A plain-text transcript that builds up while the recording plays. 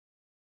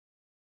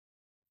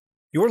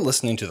You're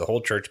listening to the Whole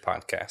Church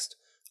Podcast.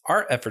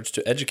 Our efforts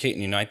to educate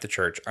and unite the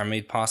church are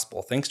made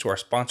possible thanks to our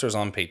sponsors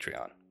on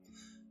Patreon.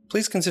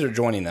 Please consider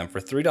joining them for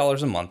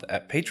 $3 a month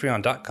at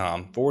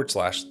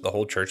patreon.com/The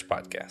Whole Church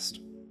Podcast.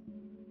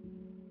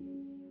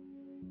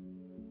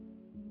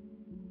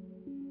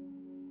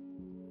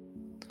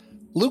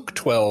 Luke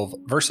 12,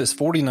 verses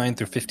 49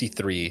 through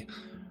 53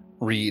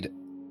 read,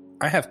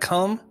 "I have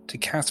come to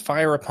cast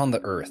fire upon the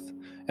earth,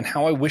 and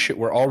how I wish it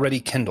were already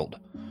kindled.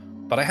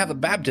 But I have a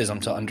baptism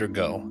to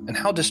undergo, and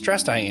how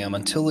distressed I am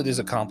until it is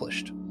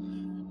accomplished.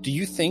 Do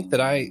you think that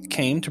I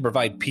came to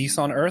provide peace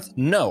on earth?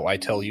 No, I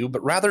tell you,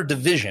 but rather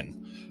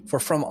division.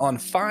 For from on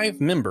 5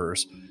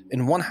 members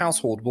in one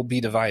household will be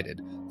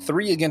divided,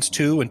 3 against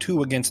 2 and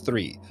 2 against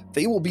 3.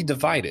 They will be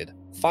divided,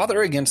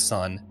 father against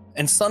son,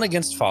 and son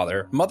against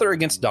father, mother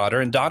against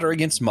daughter, and daughter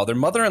against mother,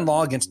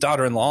 mother-in-law against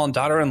daughter-in-law, and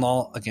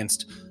daughter-in-law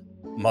against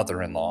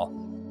mother-in-law."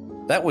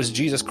 That was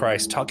Jesus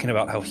Christ talking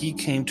about how he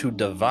came to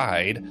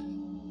divide.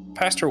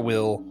 Pastor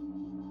Will,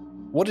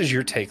 what is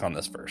your take on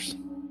this verse?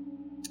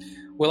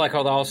 Well, like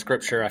all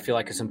scripture, I feel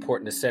like it's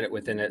important to set it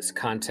within its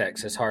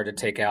context. It's hard to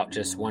take out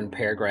just one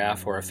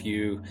paragraph or a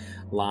few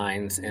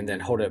lines and then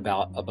hold it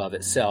above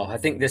itself. I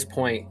think this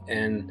point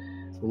in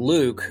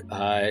Luke,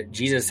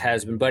 Jesus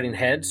has been butting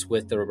heads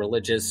with the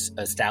religious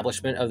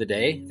establishment of the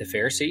day, the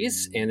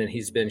Pharisees, and then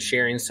he's been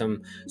sharing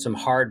some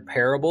hard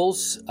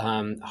parables,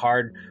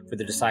 hard for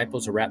the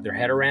disciples to wrap their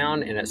head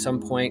around. And at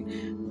some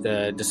point,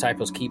 the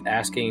disciples keep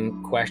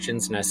asking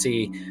questions, and I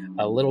see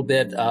a little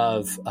bit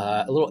of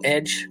a little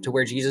edge to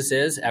where Jesus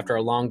is after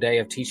a long day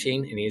of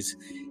teaching, and he's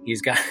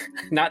got,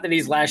 not that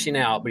he's lashing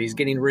out, but he's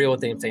getting real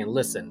with them, saying,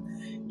 "Listen,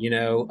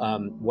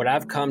 what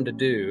I've come to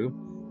do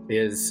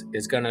is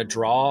going to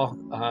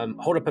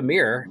hold up a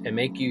mirror and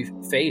make you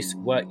face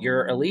what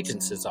your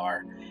allegiances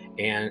are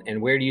and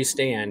where do you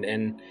stand."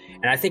 And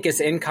I think it's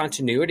in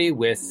continuity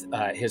with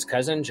his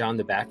cousin, John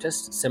the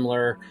Baptist,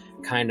 similar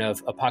kind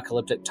of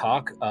apocalyptic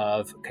talk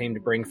of came to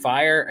bring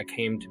fire, I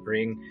came to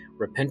bring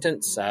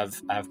repentance,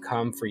 I've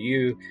come for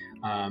you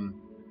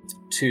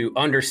to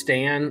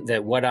understand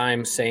that what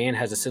I'm saying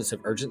has a sense of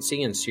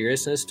urgency and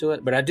seriousness to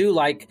it. But I do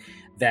like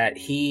that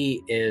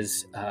he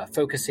is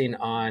focusing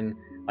on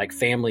like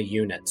family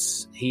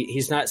units.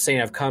 He's not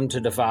saying I've come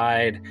to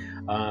divide,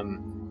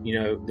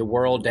 the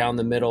world down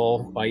the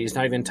middle. He's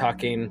not even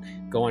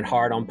going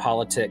hard on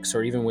politics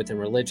or even within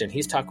religion.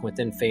 He's talking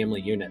within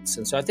family units.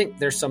 And so I think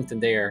there's something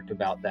there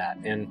about that.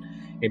 And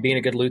being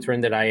a good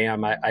Lutheran that I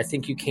am, I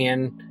think you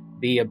can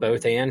be a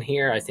both and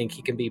here. I think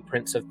he can be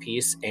Prince of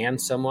Peace and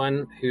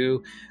someone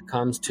who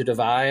comes to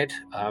divide.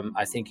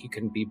 I think you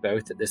can be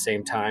both at the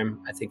same time.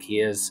 I think he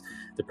is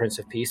the Prince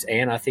of Peace,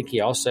 and I think he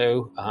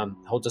also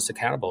holds us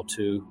accountable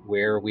to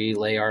where we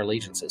lay our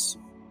allegiances.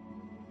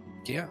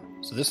 Yeah,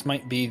 so this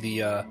might be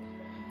the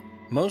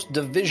most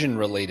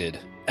division-related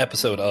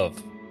episode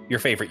of your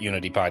favorite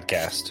Unity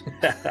podcast.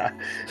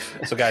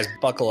 So guys,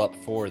 buckle up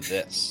for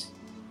this.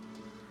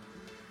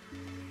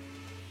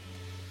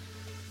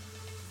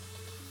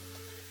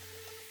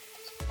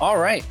 All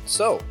right,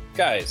 so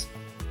guys,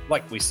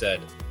 like we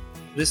said,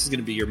 this is going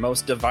to be your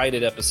most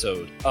divided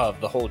episode of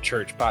the Whole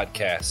Church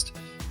Podcast.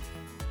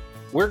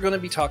 We're going to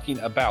be talking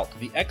about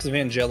the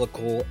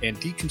ex-evangelical and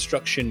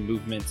deconstruction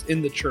movements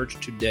in the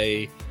church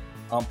today,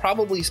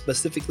 probably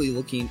specifically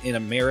looking in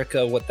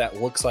America, what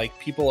that looks like.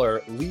 People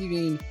are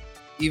leaving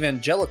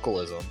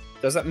evangelicalism.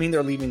 Does that mean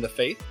they're leaving the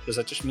faith? Does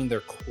that just mean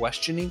they're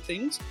questioning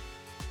things?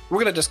 We're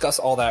going to discuss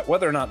all that,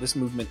 whether or not this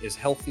movement is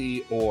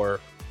healthy or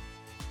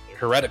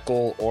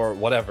heretical or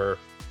whatever.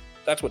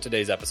 That's what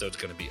today's episode is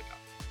going to be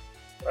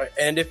about. Right.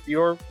 And if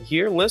you're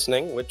here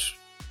listening, which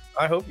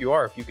I hope you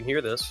are if you can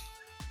hear this,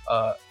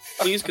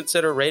 please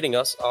consider rating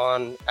us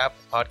on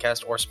Apple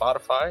Podcast or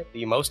Spotify.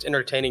 The most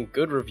entertaining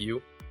good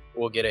review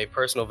will get a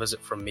personal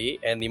visit from me,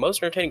 and the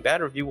most entertaining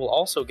bad review will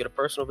also get a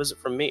personal visit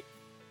from me.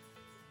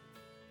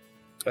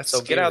 That's so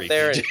scary. Get out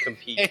there and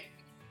compete.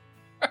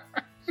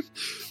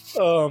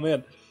 Oh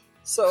man.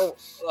 So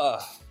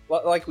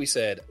like we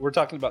said, we're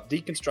talking about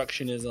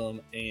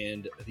deconstructionism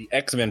and the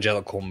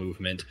ex-evangelical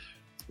movement,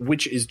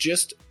 which is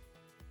just,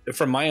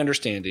 from my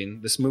understanding,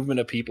 this movement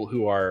of people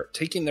who are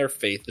taking their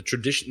faith, the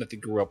tradition that they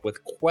grew up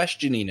with,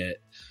 questioning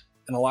it.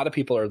 And a lot of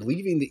people are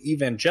leaving the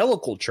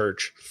evangelical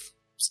church,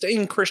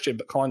 staying Christian,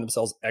 but calling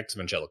themselves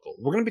ex-evangelical.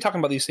 We're going to be talking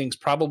about these things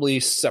probably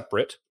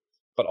separate,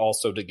 but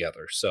also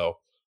together. So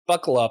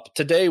buckle up.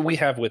 Today we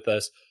have with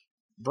us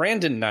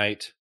Brandon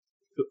Knight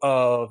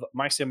of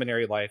My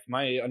Seminary Life.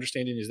 My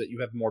understanding is that you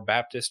have more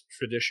Baptist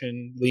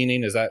tradition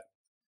leaning. Is that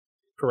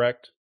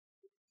correct?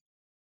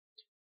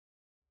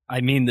 I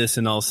mean this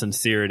in all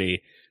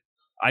sincerity.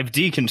 I've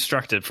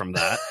deconstructed from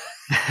that.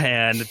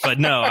 But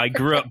no, I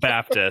grew up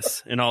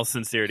Baptist in all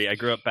sincerity. I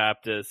grew up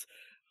Baptist,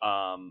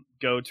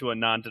 go to a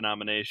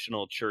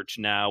non-denominational church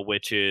now,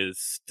 which is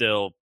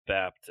still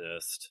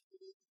Baptist.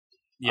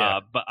 Yeah.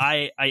 But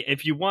I,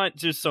 if you want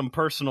just some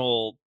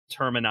personal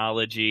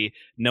terminology,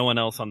 no one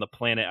else on the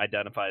planet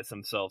identifies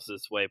themselves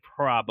this way,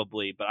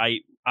 probably. But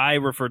I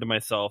refer to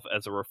myself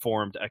as a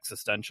reformed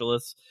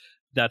existentialist.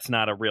 that's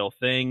not a real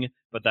thing,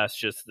 but that's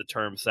just the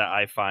terms that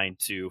I find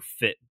to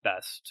fit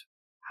best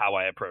how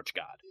I approach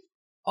God.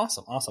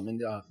 Awesome. And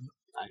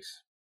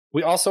Nice.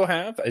 we also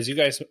have, as you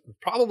guys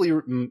probably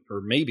or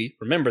maybe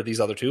remember these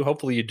other two,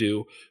 hopefully you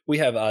do, we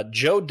have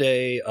Joe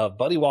Day of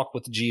Buddy Walk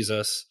with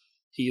Jesus.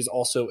 He is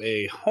also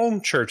a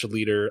home church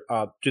leader.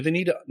 Do they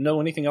need to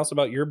know anything else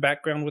about your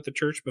background with the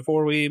church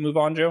before we move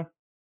on, Joe?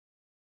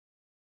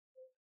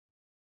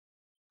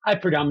 I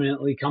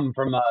predominantly come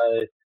from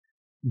a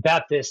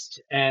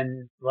Baptist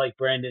and, like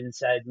Brandon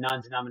said,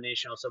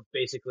 non-denominational, so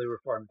basically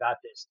Reformed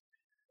Baptist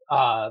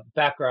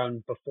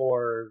background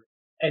before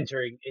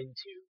entering into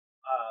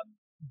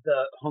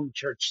the home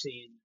church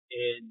scene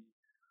in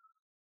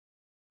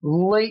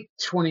late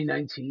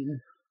 2019.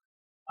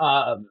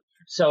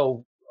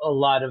 So a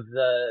lot of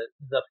the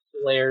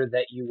flair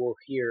that you will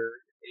hear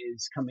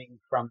is coming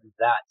from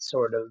that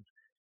sort of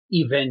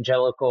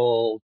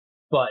evangelical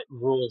but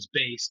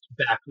rules-based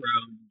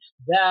background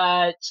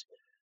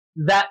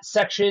that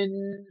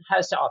section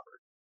has to offer.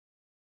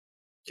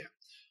 Yeah.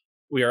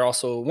 We are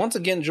also once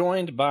again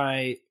joined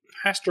by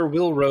Pastor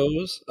Will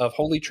Rose of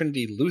Holy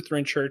Trinity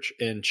Lutheran Church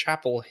in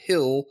Chapel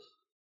Hill.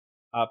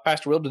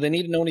 Pastor Will, do they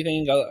need to know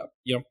anything?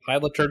 High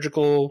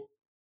liturgical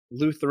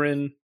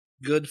Lutheran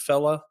good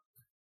fella.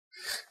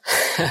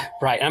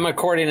 Right. I'm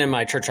recording in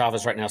my church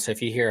office right now, so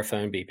if you hear a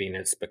phone beeping,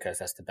 it's because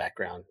that's the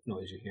background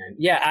noise you're hearing.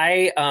 Yeah,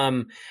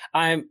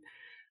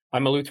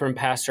 I'm a Lutheran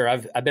pastor.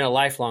 I've been a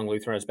lifelong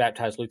Lutheran. I was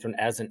baptized Lutheran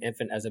as an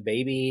infant, as a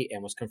baby,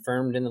 and was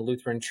confirmed in the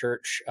Lutheran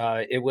church.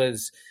 It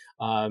was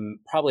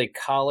probably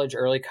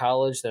early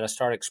college, that I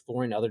started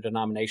exploring other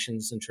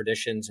denominations and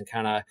traditions and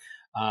kind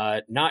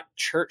of not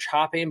church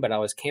hopping, but I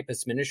was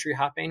campus ministry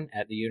hopping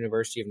at the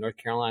University of North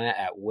Carolina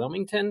at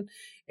Wilmington,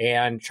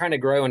 and trying to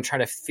grow and try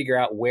to figure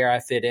out where I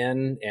fit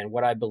in and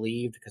what I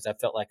believed, because I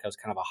felt like I was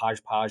kind of a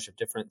hodgepodge of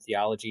different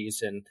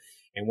theologies and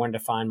wanted to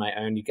find my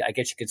own. I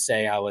guess you could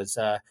say I was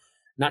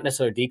not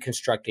necessarily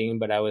deconstructing,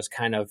 but I was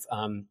kind of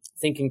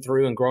thinking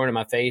through and growing in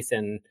my faith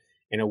in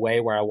a way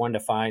where I wanted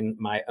to find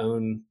my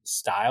own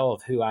style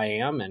of who I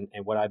am and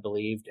what I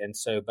believed. And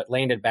so, but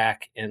landed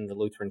back in the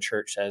Lutheran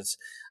church as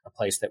a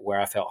place where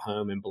I felt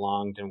home and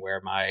belonged, and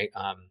where my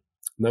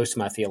most of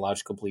my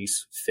theological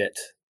beliefs fit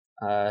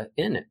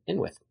in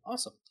with.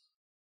 Awesome.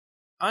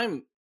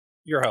 I'm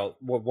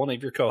one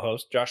of your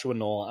co-hosts, Joshua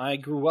Knoll. I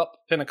grew up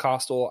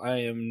Pentecostal. I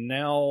am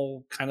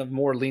now kind of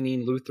more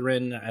leaning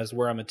Lutheran as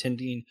where I'm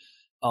attending.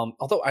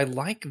 Although I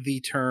like the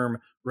term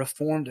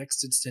Reformed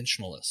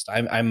existentialist.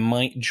 I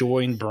might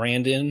join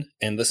Brandon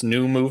and this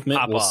new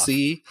movement. We'll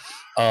see.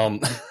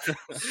 And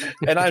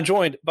I'm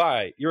joined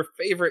by your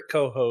favorite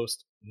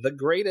co-host, the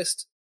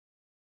greatest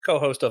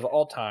co-host of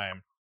all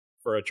time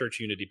for a Church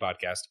Unity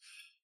podcast,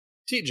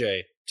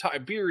 TJ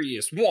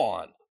Tiberius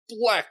Juan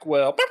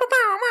Blackwell.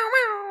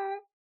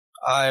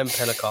 I am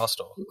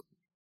Pentecostal.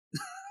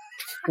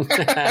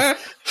 That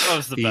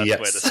was the best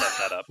way to set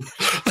that up.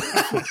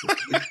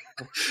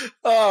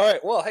 All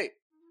right. Well, hey,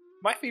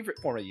 my favorite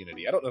form of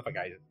unity, I don't know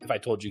if I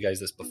told you guys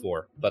this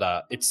before,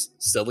 but it's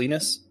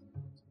silliness.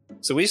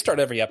 So we start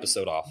every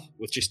episode off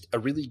with just a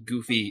really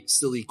goofy,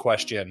 silly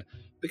question,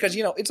 because,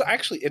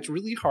 it's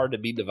really hard to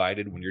be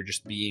divided when you're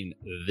just being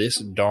this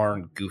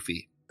darn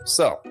goofy.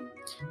 So,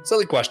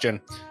 silly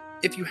question.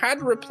 If you had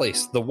to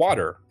replace the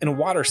water in a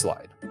water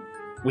slide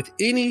with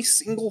any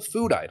single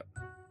food item,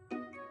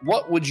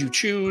 what would you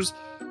choose?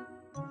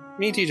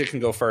 Me and TJ can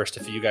go first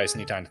if you guys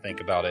need time to think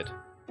about it.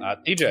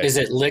 TJ, is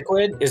it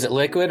liquid? Is it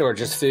liquid or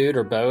just food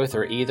or both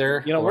or either?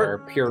 Or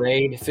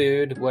pureed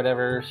food,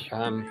 whatever.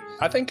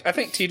 I think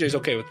TJ's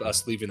okay with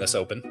us leaving this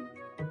open.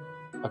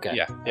 Okay.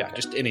 Yeah. Okay.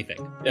 Just anything.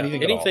 Yeah,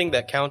 anything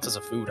that counts as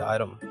a food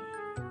item.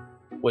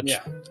 Which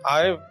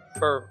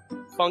for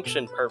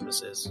function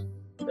purposes,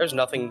 there's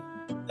nothing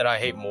that I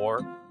hate more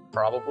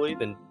probably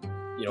than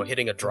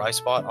hitting a dry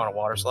spot on a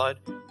water slide.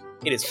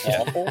 It is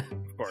awful.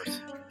 Of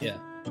course. Yeah.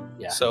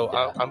 So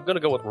I'm going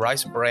to go with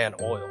rice bran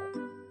oil,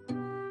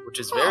 which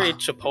is very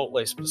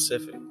Chipotle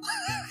specific.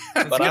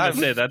 But I was going to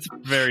say, that's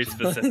very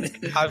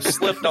specific. I've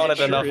slipped on it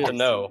enough to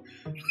know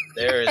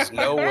there is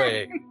no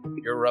way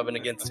you're rubbing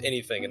against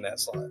anything in that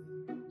slide.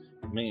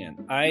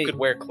 Man, you could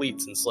wear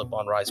cleats and slip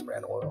on rice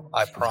bran oil.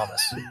 I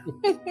promise.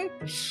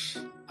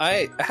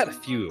 I had a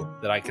few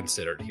that I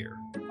considered here.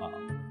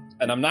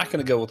 And I'm not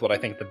going to go with what I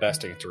think the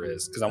best answer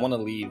is, because I want to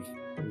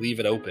leave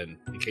it open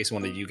in case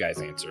one of you guys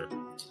answer.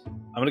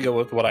 I'm going to go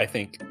with what I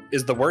think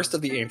is the worst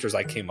of the answers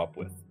I came up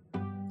with,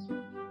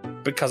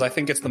 because I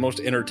think it's the most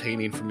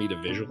entertaining for me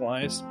to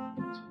visualize.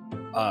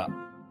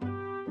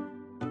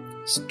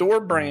 Store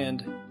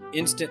brand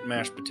instant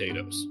mashed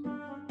potatoes.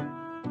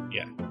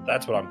 Yeah,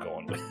 that's what I'm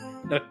going with.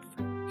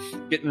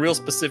 Getting real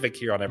specific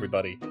here on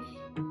everybody.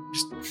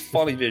 Just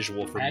funny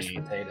visual for mashed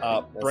me.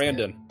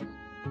 Brandon,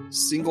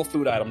 single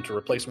food item to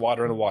replace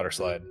water in a water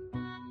slide.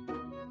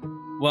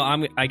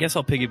 Well, I guess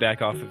I'll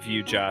piggyback off of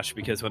you, Josh,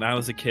 because when I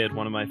was a kid,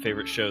 one of my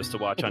favorite shows to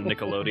watch on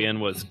Nickelodeon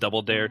was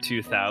Double Dare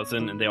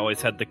 2000, and they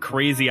always had the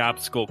crazy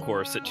obstacle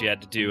course that you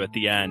had to do at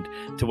the end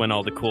to win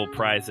all the cool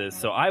prizes.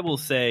 So I will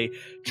say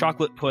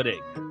chocolate pudding.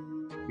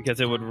 because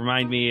it would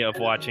remind me of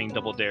watching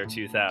Double Dare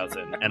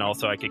 2000, and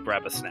also I could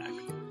grab a snack.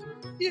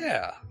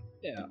 Yeah.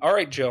 All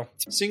right, Joe.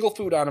 Single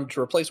food item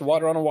to replace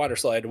water on a water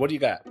slide. What do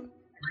you got?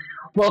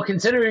 Well,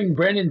 considering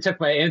Brandon took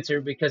my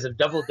answer because of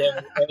Double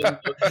Dare,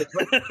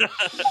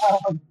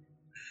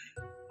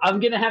 I'm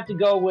gonna have to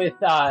go with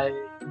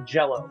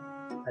Jello.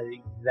 I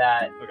think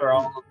that for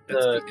all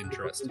That's the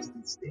interesting.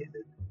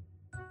 standard.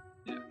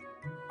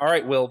 All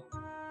right, Will,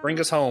 bring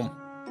us home.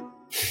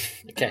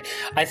 Okay.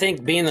 I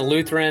think being the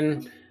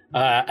Lutheran,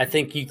 I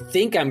think you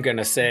think I'm going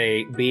to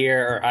say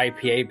beer or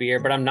IPA beer,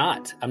 but I'm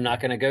not. I'm not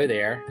going to go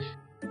there.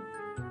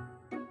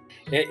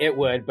 It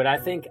would, but I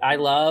think I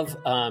love.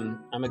 I'm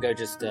gonna go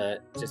just a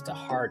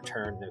hard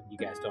turn that you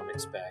guys don't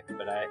expect.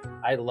 But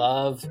I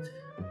love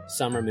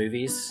summer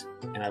movies,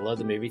 and I love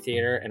the movie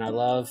theater, and I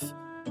love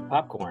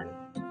popcorn,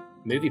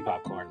 movie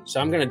popcorn. So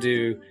I'm gonna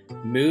do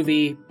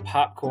movie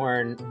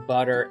popcorn,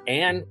 butter,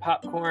 and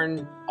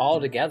popcorn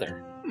all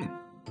together.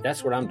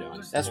 That's what I'm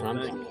doing. That's what I'm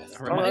going with.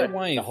 My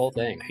wife The whole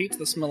thing. hates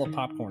the smell of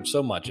popcorn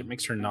so much it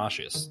makes her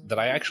nauseous that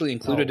I actually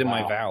included in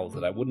my vows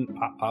that I wouldn't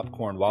pop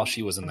popcorn while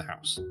she was in the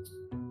house.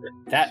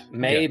 That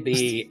may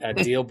be a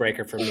deal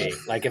breaker for me.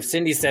 Like if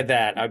Cindy said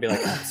that, I'd be like,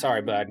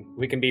 "Sorry, bud.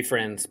 We can be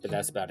friends, but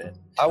that's about it."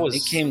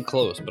 It came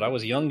close, but I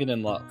was young and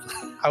in love.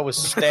 I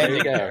was There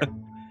you standing.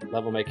 go.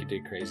 Love will make you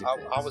do crazy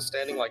things. I was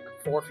standing like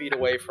 4 feet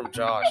away from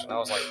Josh, and I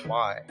was like,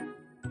 "Why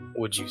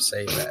would you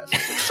say that?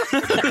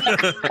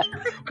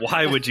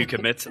 Why would you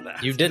commit to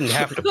that? You didn't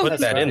have to put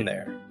That's that in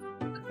right.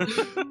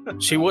 there.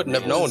 She wouldn't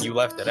have known you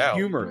left it out."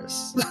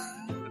 Humorous.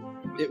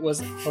 It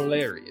was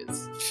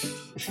hilarious.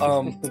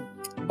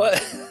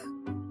 But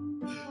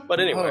But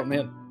anyway, oh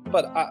man.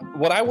 But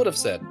what I would have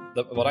said,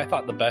 what I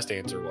thought the best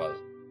answer was,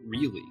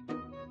 really,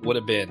 would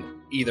have been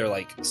either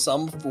like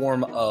some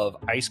form of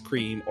ice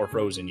cream or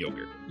frozen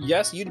yogurt.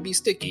 Yes, you'd be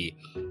sticky,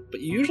 but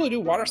you usually do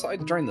water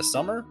slides during the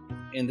summer,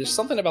 and there's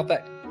something about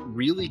that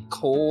really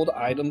cold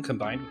item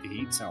combined with the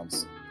heat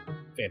sounds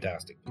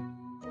fantastic.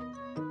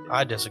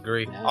 I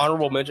disagree. Yeah.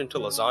 Honorable mention to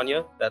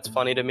lasagna. That's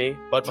funny to me.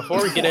 But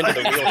before we get into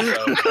the real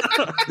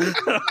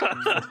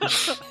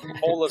show,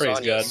 whole Praise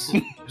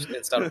lasagna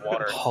instead of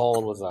water.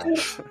 Whole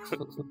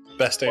lasagna.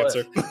 Best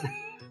answer.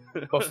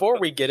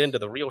 Before we get into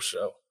the real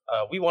show,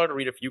 we wanted to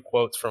read a few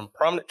quotes from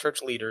prominent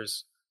church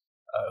leaders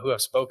who have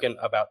spoken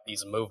about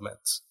these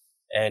movements.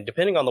 And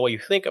depending on the way you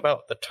think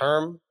about the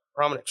term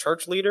prominent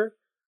church leader,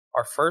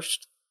 our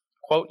first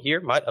quote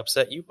here might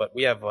upset you, but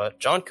we have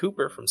John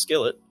Cooper from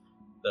Skillet,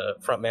 the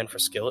frontman for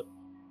Skillet.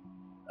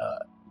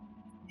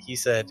 He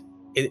said,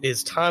 "It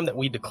is time that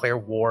we declare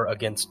war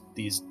against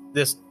this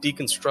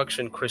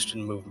deconstruction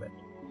Christian movement.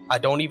 I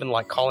don't even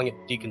like calling it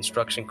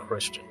deconstruction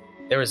Christian.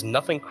 There is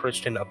nothing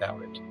Christian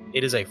about it.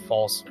 It is a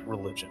false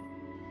religion."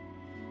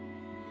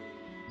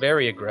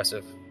 Very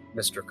aggressive,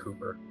 Mr.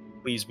 Cooper.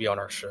 Please be on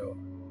our show.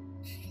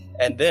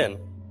 And then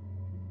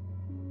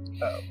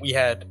we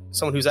had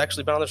someone who's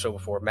actually been on the show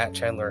before, Matt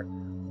Chandler,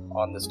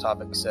 on this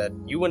topic, said,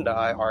 "You and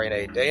I are in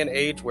a day and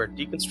age where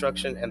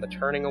deconstruction and the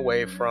turning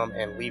away from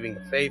and leaving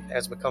the faith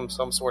has become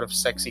some sort of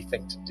sexy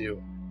thing to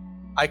do.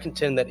 I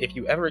contend that if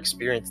you ever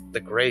experience the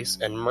grace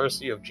and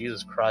mercy of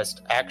Jesus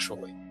Christ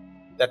actually,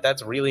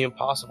 that's really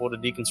impossible to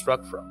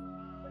deconstruct from."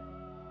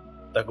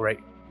 The great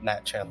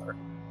Matt Chandler.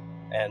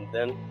 And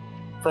then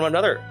from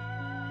another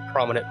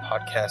prominent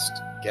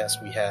podcast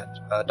guest we had,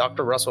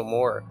 Dr. Russell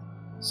Moore,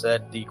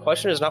 said, "The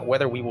question is not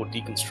whether we will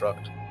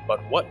deconstruct, but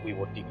what we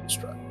will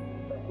deconstruct.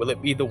 Will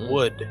it be the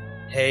wood,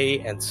 hay,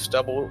 and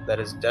stubble that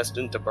is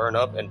destined to burn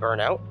up and burn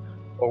out?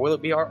 Or will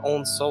it be our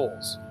own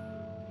souls?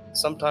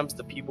 Sometimes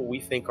the people we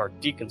think are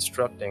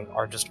deconstructing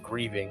are just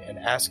grieving and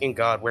asking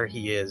God where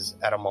He is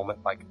at a moment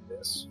like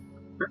this."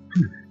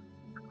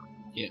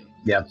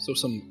 Yeah. So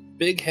some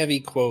big, heavy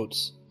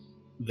quotes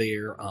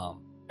there.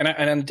 And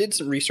I did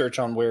some research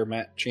on where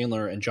Matt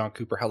Chandler and John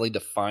Cooper, how they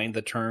define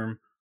the term.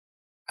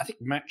 I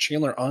think Matt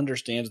Chandler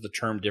understands the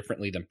term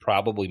differently than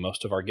probably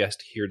most of our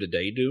guests here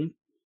today do.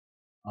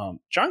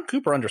 John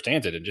Cooper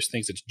understands it and just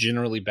thinks it's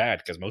generally bad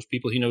because most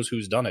people he knows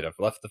who's done it have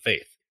left the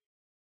faith.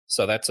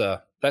 So that's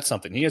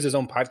something. He has his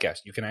own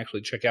podcast. You can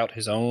actually check out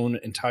his own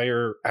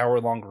entire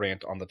hour-long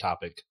rant on the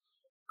topic,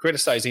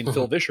 criticizing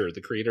Phil Vischer, the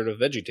creator of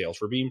VeggieTales,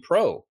 for being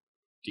pro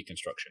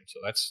deconstruction.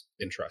 So that's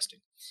interesting.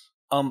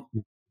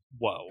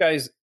 Whoa,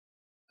 Guys,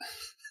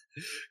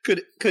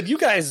 could you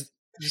guys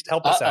just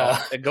help us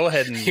out and go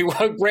ahead and He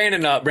woke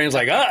Brandon up. Brandon's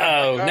like,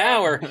 "Uh-oh,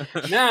 now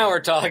we're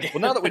talking."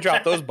 well, now that we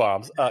dropped those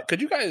bombs,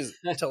 could you guys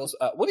tell us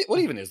what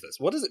even is this?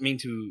 What does it mean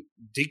to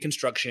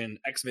deconstruction,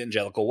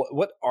 ex-evangelical?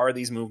 What are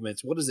these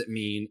movements? What does it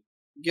mean?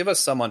 Give us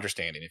some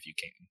understanding if you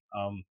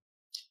can.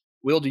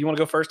 Will, do you want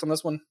to go first on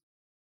this one?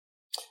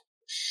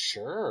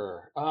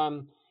 Sure.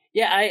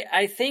 Yeah,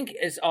 I think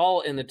it's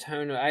all in the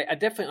tone. I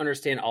definitely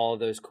understand all of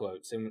those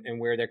quotes and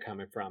where they're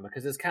coming from,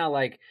 because it's kind of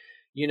like,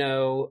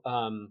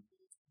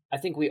 I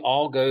think we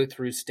all go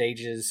through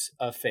stages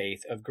of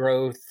faith, of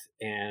growth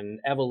and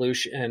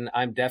evolution.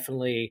 I'm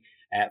definitely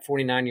at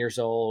 49 years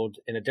old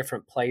in a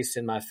different place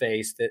in my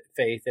faith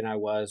than I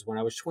was when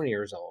I was 20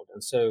 years old.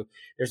 And so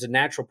there's a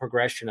natural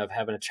progression of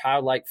having a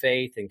childlike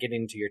faith and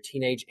getting into your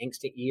teenage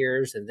angsty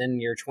years, and then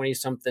your 20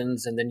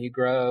 somethings, and then you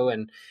grow.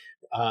 And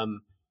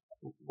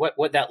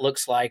what that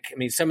looks like. I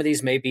mean, some of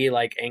these may be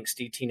like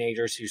angsty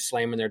teenagers who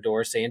slamming their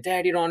door saying,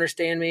 "Dad, you don't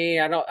understand me.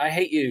 I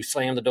hate you,"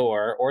 slam the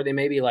door. Or they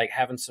may be like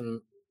having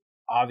some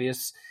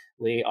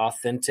obviously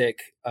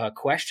authentic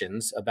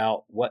questions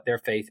about what their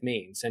faith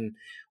means. And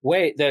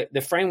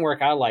the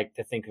framework I like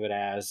to think of it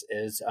as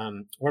is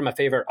one of my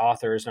favorite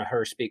authors, and I heard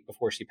her speak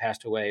before she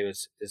passed away,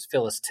 is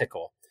Phyllis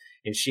Tickle.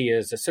 And she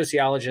is a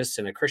sociologist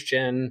and a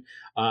Christian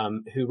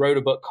who wrote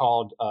a book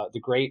called The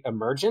Great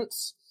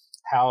Emergence: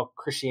 How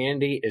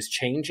Christianity is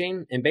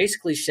Changing. And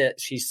basically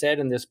she said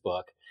in this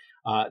book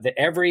that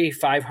every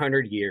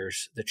 500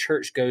 years, the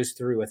church goes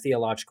through a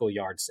theological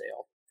yard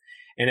sale.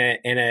 And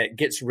it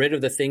gets rid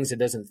of the things it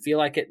doesn't feel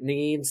like it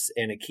needs,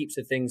 and it keeps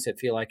the things that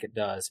feel like it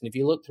does. And if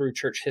you look through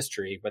church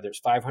history, whether it's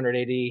 500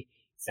 AD,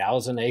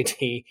 1000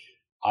 AD,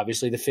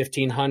 obviously the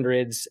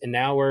 1500s, and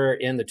now we're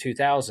in the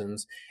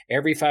 2000s,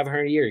 every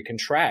 500 years you can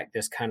track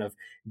this kind of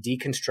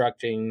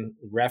deconstructing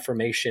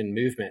Reformation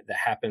movement that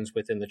happens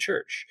within the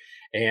church.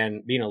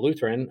 And being a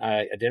Lutheran,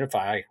 I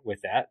identify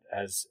with that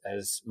as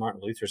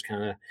Martin Luther's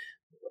kind of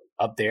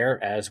up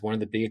there as one of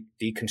the big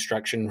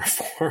deconstruction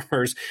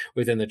reformers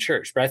within the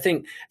church. But I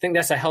think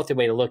that's a healthy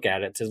way to look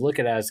at it, to look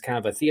at it as kind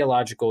of a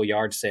theological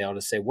yard sale,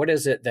 to say, what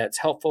is it that's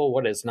helpful,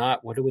 what is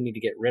not, what do we need to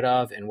get rid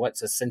of, and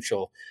what's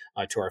essential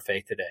to our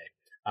faith today.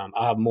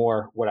 I'll have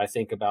more what I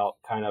think about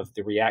kind of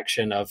the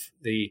reaction of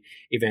the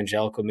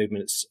evangelical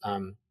movement's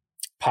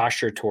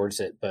posture towards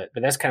it, but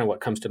that's kind of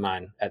what comes to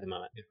mind at the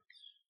moment.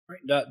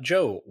 Right.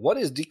 Joe, what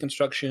is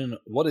deconstruction?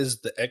 What is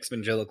the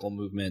evangelical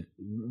movement?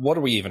 What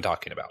are we even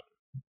talking about?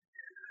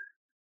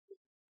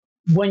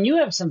 When you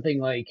have something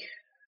like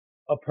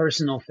a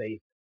personal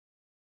faith,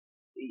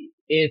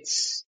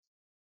 it's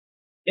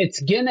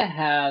gonna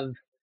have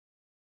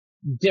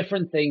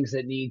different things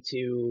that need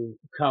to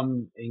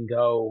come and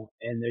go,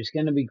 and there's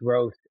gonna be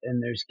growth,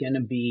 and there's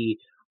gonna be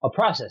a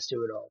process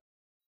to it all.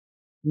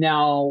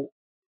 Now,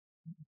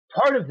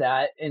 part of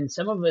that, and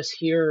some of us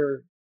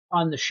here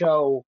on the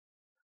show,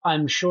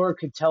 I'm sure,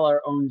 could tell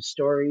our own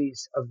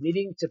stories of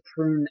needing to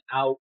prune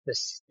out the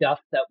stuff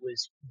that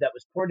was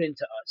poured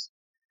into us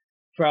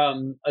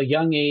from a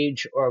young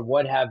age or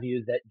what have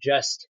you, that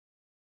just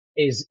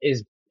is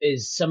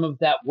some of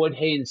that wood,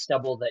 hay, and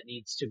stubble that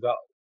needs to go.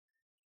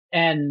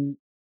 And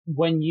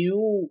when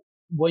you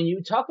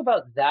talk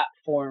about that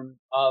form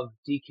of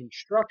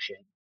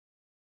deconstruction,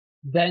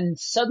 then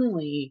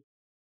suddenly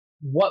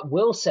what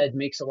Will said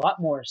makes a lot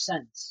more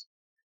sense.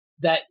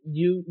 That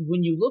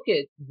when you look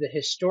at the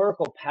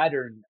historical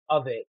pattern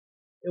of it,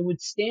 it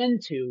would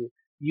stand to,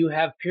 you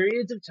have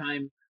periods of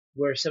time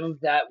where some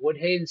of that wood,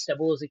 hay, and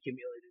stubble is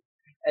accumulated.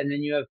 And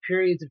then you have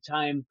periods of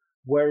time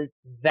where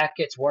that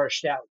gets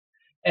washed out.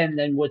 And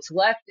then what's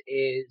left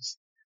is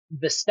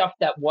the stuff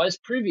that was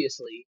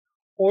previously,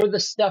 or the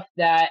stuff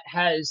that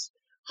has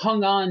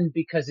hung on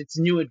because it's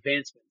new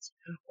advancements,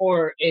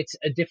 or it's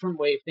a different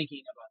way of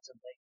thinking about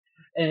something.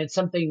 And it's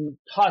something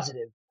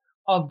positive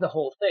of the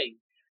whole thing.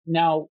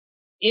 Now,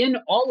 in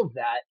all of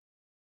that,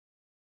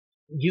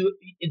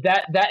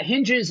 that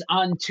hinges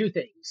on two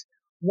things.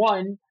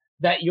 One,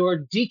 that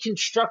you're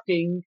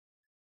deconstructing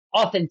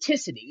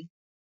authenticity,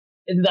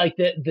 and like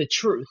the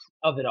truth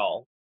of it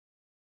all,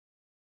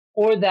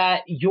 or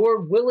that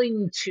you're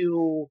willing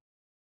to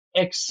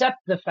accept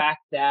the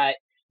fact that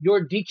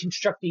you're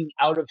deconstructing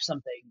out of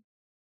something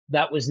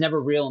that was never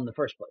real in the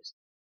first place.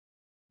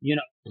 You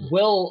know,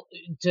 Will,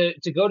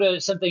 to go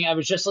to something, I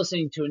was just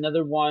listening to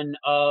another one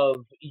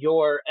of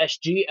your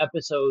SG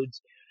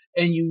episodes,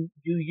 and you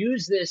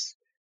use this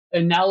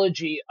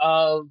analogy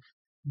of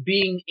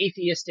being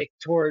atheistic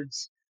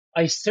towards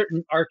a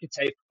certain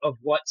archetype of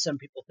what some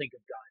people think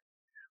of God,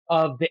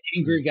 of the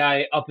angry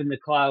guy up in the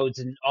clouds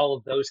and all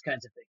of those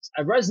kinds of things.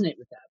 I resonate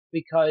with that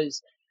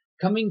because,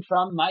 coming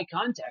from my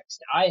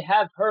context, I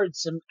have heard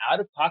some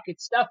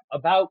out-of-pocket stuff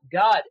about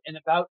God and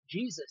about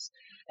Jesus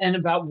and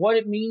about what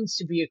it means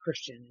to be a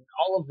Christian and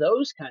all of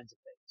those kinds of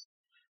things.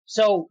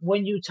 So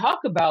when you talk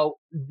about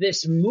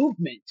this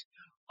movement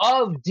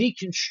of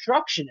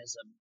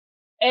deconstructionism,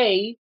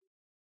 A,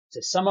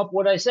 to sum up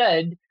what I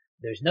said,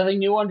 there's nothing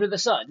new under the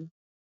sun,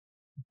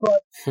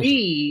 but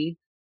B,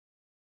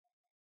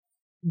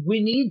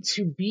 we need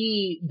to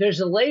be, there's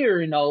a layer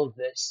in all of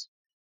this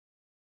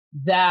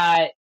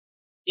that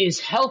is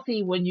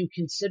healthy when you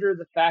consider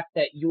the fact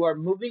that you are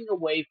moving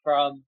away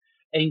from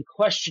and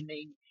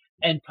questioning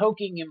and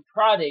poking and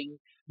prodding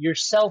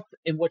yourself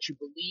in what you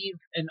believe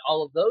and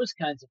all of those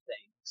kinds of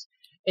things.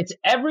 It's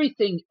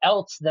everything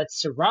else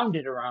that's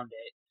surrounded around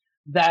it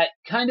that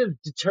kind of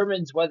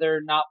determines whether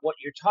or not what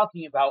you're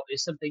talking about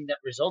is something that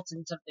results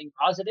in something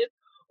positive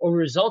or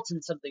results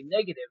in something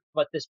negative.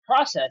 But this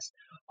process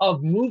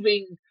of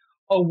moving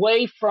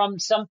away from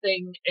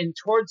something and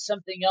towards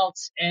something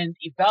else and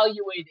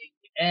evaluating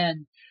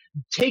and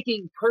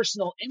taking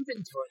personal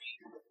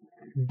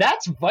inventory,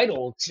 that's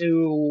vital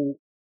to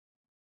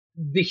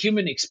the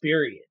human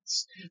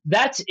experience.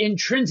 That's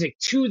intrinsic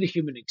to the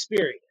human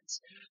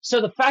experience.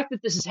 So the fact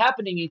that this is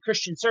happening in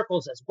Christian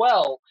circles as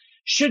well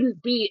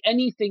shouldn't be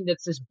anything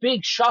that's this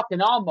big shock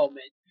and awe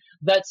moment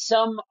that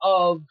some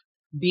of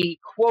the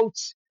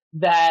quotes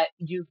that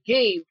you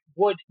gave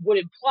would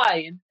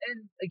imply. And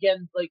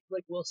again, like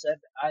Will said,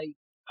 I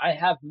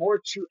have more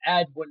to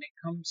add when it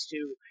comes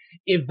to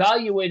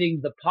evaluating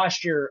the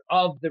posture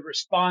of the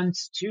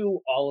response to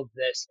all of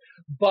this.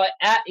 But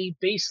at a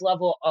base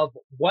level of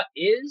what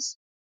is,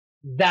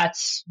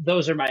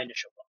 those are my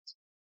initial thoughts.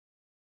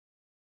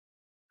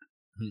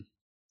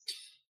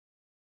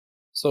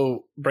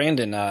 So,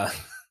 Brandon, are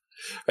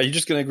you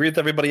just going to agree with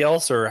everybody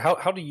else, or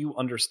how do you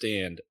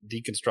understand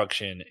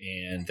deconstruction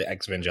and the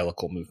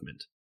ex-evangelical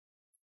movement?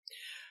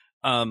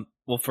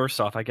 Well,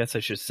 first off, I guess I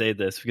should say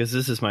this because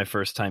this is my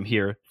first time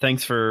here.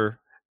 Thanks for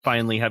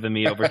finally having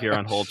me over here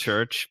on Whole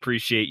Church.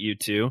 Appreciate you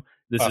too.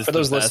 This is for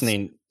those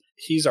listening.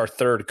 He's our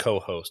third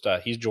co-host.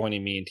 He's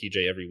joining me and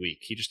TJ every week.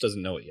 He just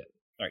doesn't know it yet.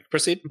 All right,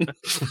 proceed.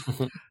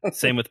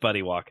 Same with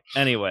Buddy Walk.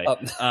 Anyway,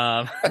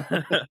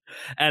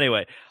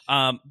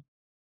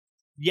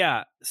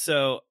 yeah.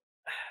 So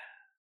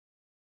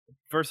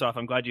first off,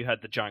 I'm glad you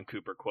had the John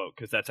Cooper quote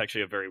because that's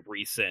actually a very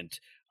recent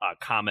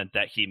comment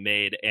that he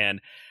made. And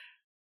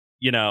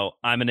you know,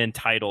 I'm an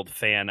entitled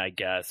fan, I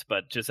guess,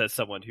 but just as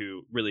someone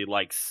who really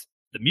likes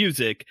the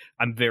music,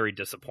 I'm very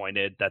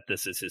disappointed that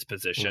this is his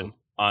position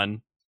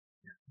on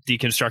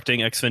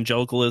deconstructing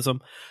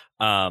ex-evangelicalism.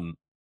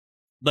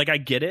 Like, I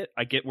get it.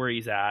 I get where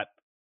he's at.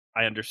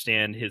 I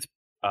understand his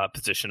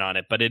position on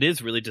it, but it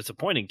is really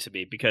disappointing to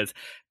me because,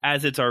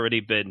 as it's already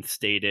been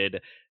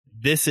stated,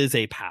 this is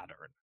a pattern.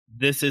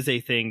 This is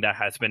a thing that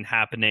has been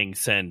happening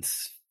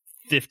since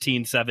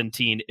 15,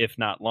 17, if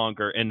not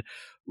longer. And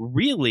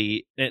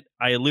really,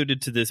 I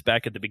alluded to this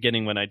back at the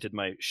beginning when I did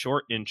my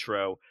short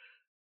intro.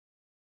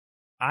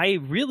 I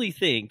really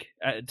think,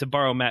 to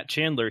borrow Matt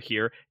Chandler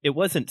here, it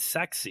wasn't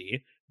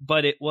sexy,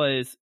 but it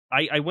was.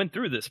 I went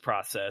through this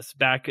process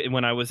back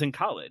when I was in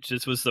college.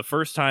 This was the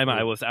first time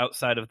I was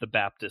outside of the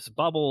Baptist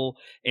bubble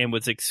and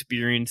was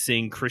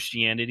experiencing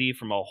Christianity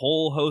from a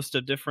whole host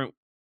of different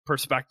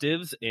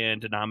perspectives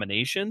and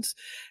denominations.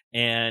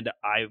 And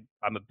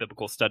I'm a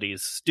biblical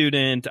studies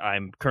student.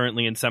 I'm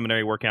currently in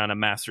seminary working on a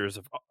master's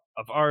of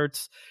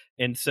arts.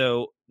 And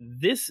so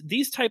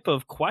these type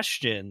of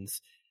questions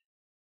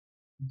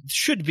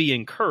should be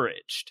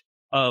encouraged,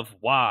 of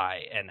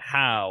why and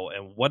how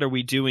and what are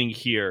we doing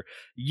here.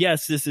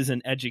 Yes, this is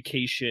an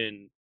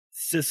education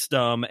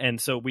system, and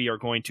so we are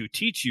going to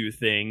teach you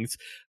things,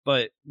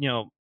 but you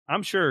know,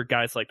 I'm sure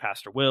guys like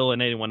Pastor Will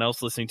and anyone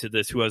else listening to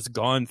this who has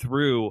gone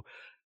through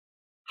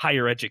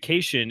higher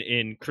education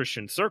in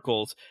Christian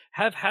circles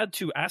have had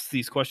to ask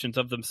these questions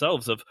of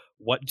themselves of,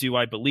 what do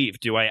I believe?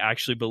 Do I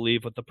actually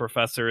believe what the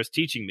professor is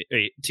teaching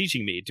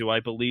me? Do I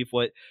believe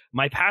what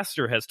my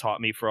pastor has taught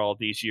me for all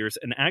these years?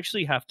 And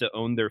actually have to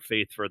own their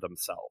faith for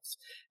themselves.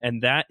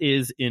 And that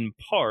is in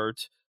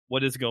part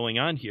what is going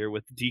on here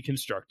with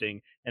deconstructing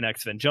and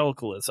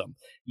ex-evangelicalism.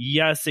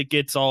 Yes, it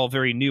gets all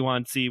very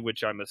nuancy,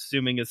 which I'm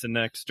assuming is the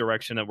next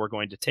direction that we're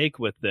going to take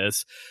with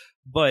this.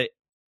 But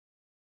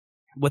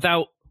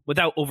without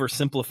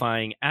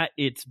oversimplifying, at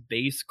its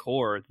base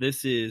core,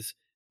 this is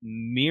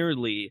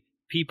merely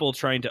people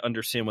trying to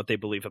understand what they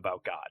believe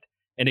about God.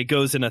 And it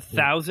goes in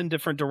 1,000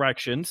 different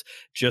directions,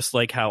 just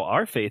like how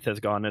our faith has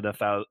gone in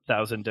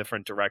 1,000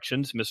 different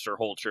directions, Mr.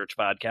 Whole Church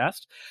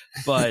Podcast.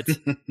 But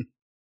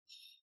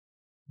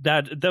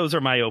those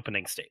are my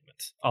opening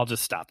statements. I'll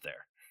just stop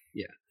there.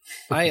 Yeah.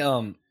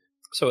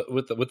 So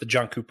with the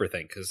John Cooper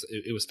thing, because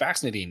it was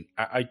fascinating.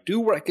 I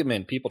do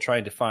recommend people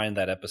trying to find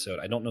that episode.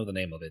 I don't know the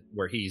name of it,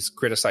 where he's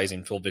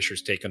criticizing Phil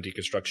Vischer's take on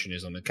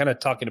deconstructionism and kind of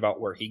talking about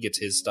where he gets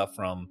his stuff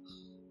from.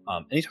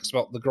 And he talks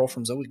about the girl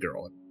from Zoe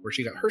Girl, where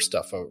she got her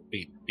stuff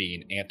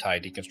being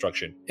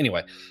anti-deconstruction.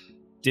 Anyway,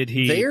 did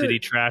he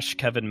trash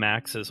Kevin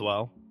Max as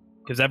well?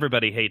 Because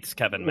everybody hates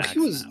Kevin Max.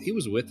 He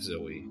was with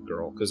Zoe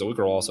Girl, because Zoe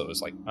Girl also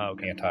is like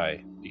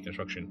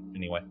anti-deconstruction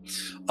anyway.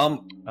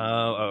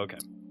 Okay.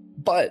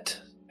 But.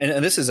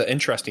 And this is an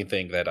interesting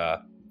thing that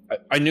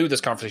I knew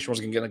this conversation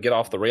was going to get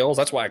off the rails.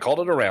 That's why I called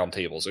it a round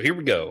table. So here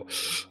we go.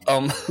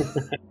 And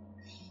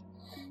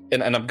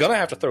I'm going to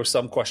have to throw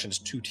some questions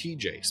to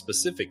TJ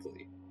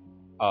specifically.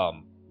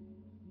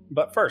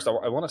 But first,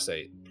 I want to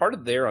say part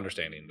of their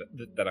understanding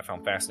that I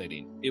found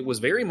fascinating, it was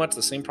very much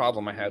the same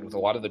problem I had with a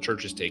lot of the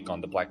church's take on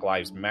the Black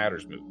Lives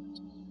Matters movement.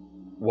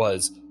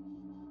 Was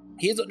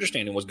his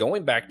understanding was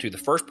going back to the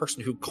first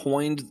person who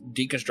coined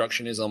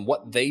deconstructionism,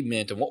 what they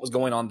meant and what was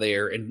going on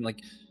there. And like,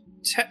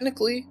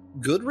 technically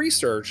good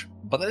research,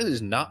 but that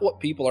is not what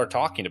people are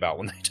talking about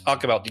when they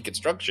talk about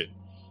deconstruction.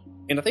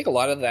 And I think a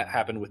lot of that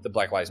happened with the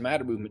Black Lives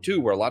Matter movement too,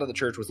 where a lot of the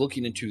church was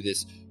looking into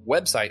this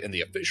website and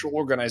the official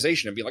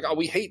organization and be like, oh,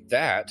 we hate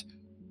that.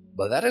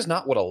 But that is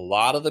not what a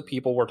lot of the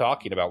people were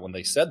talking about when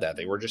they said that.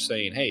 They were just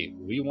saying, hey,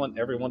 we want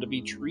everyone to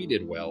be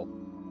treated well.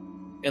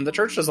 And the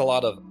church does a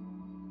lot of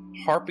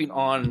harping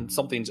on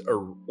something's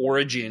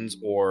origins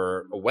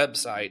or a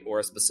website or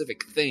a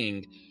specific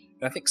thing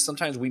And I think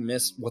sometimes we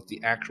miss what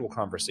the actual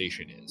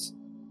conversation is.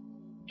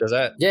 Does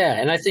that? Yeah,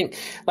 and I think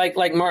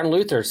like Martin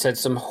Luther said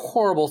some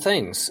horrible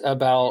things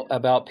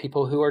about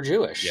people who are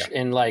Jewish, Yeah.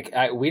 and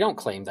we don't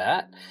claim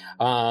that.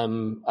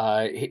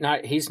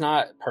 He's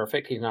not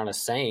perfect. He's not a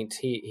saint.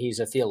 He's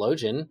a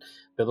theologian,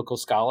 biblical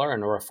scholar,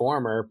 and a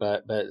reformer.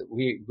 But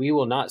we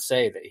will not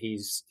say that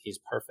he's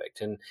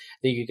perfect. And I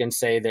think you can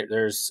say that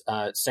there's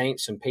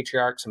saints and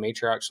patriarchs and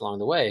matriarchs along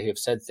the way who have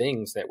said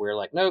things that we're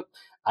like, nope,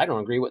 I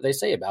don't agree what they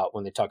say about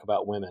when they talk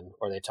about women,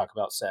 or they talk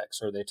about sex,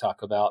 or they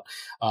talk about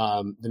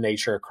the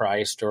nature of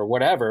Christ or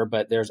whatever,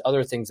 but there's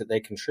other things that they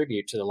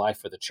contribute to the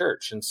life of the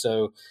church. And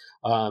so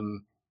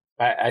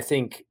I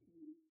think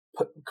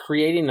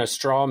creating a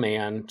straw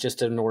man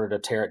just in order to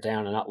tear it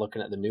down and not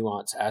looking at the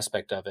nuance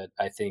aspect of it,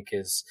 I think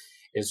is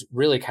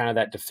really kind of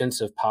that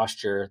defensive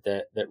posture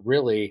that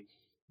really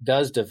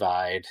does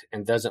divide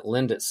and doesn't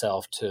lend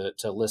itself to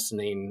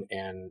listening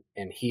and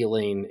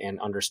healing and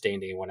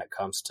understanding when it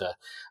comes to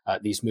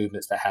these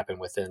movements that happen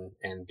within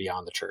and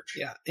beyond the church.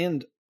 Yeah.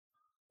 And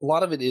a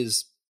lot of it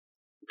is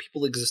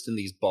people exist in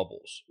these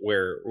bubbles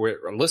where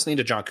listening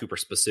to John Cooper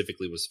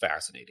specifically was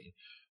fascinating,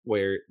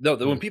 where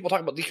when people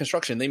talk about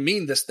deconstruction, they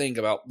mean this thing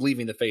about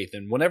leaving the faith.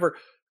 And whenever,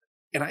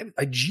 and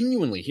I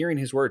genuinely, hearing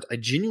his words, I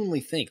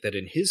genuinely think that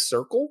in his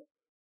circle,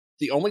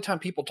 the only time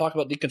people talk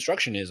about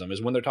deconstructionism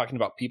is when they're talking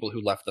about people who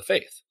left the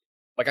faith.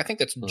 Like, I think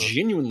that's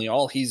genuinely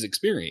all he's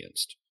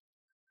experienced.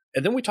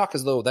 And then we talk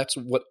as though that's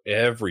what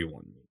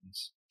everyone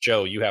means.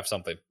 Joe, you have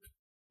something.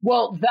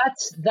 Well,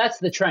 that's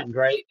the trend,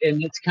 right?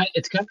 And it's kind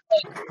of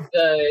like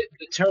the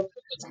term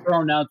that's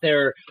thrown out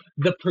there,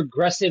 the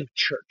progressive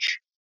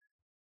church.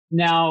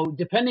 Now,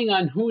 depending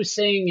on who's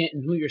saying it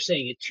and who you're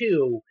saying it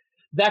to,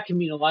 that can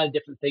mean a lot of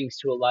different things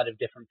to a lot of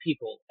different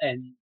people.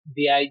 And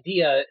the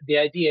idea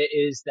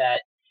is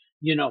that,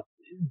 you know,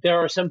 there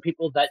are some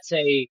people that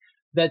say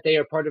that they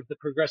are part of the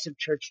progressive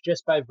church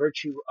just by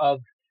virtue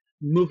of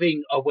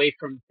moving away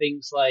from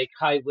things like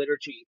high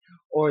liturgy,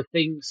 or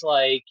things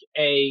like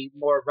a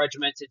more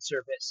regimented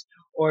service,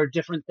 or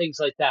different things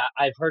like that.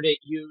 I've heard it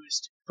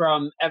used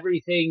from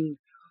everything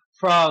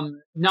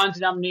from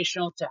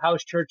non-denominational to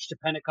house church to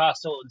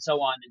Pentecostal and so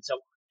on and so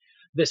on.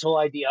 This whole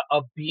idea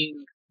of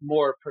being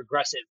more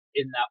progressive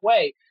in that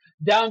way,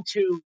 down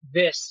to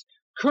this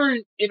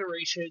current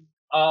iteration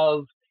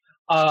of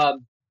a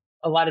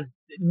lot of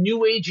new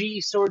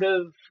agey sort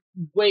of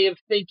way of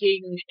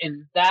thinking,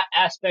 and that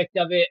aspect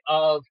of it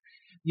of,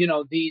 you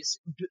know, these,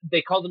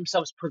 they call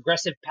themselves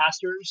progressive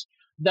pastors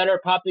that are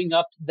popping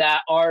up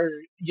that are,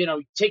 you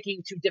know,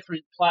 taking to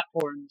different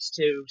platforms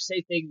to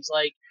say things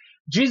like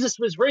Jesus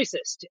was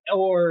racist,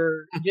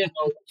 or, you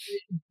know,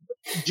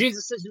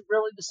 Jesus isn't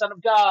really the Son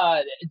of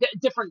God.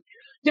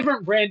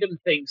 Different random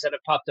things that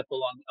have popped up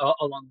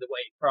along the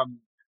way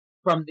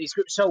from these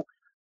groups. So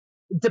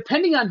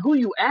depending on who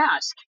you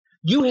ask,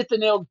 you hit the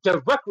nail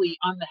directly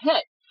on the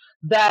head.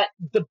 That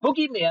the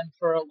boogeyman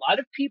for a lot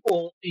of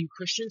people in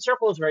Christian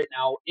circles right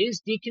now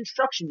is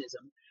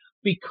deconstructionism,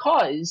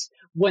 because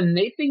when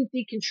they think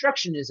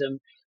deconstructionism,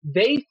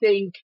 they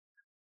think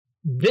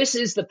this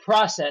is the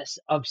process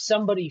of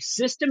somebody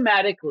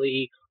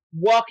systematically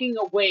walking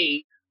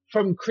away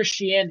from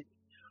Christianity.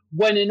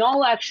 When in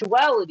all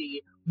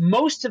actuality,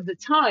 most of the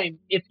time,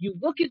 if you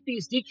look at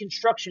these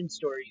deconstruction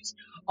stories,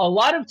 a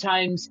lot of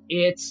times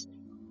it's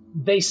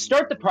they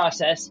start the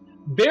process.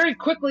 Very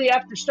quickly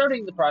after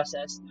starting the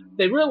process,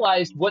 they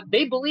realized what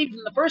they believed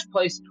in the first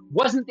place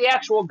wasn't the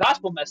actual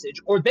gospel message,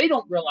 or they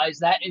don't realize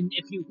that. And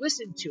if you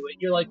listen to it,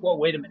 you're like, well,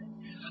 wait a minute.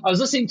 I was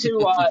listening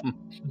to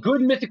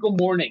Good Mythical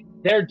Morning,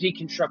 their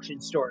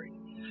deconstruction story,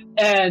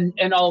 and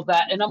all of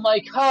that. And I'm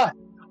like, I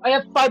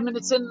have 5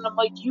 minutes in, and I'm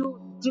like, you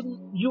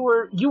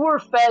were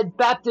fed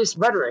Baptist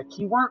rhetoric.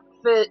 You weren't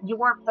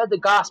fed the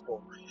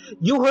gospel.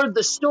 You heard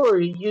the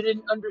story. You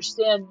didn't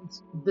understand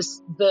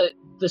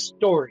the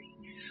story.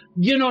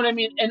 You know what I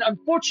mean? And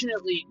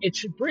unfortunately, it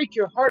should break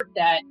your heart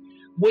that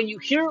when you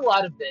hear a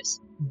lot of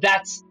this,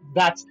 that's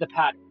the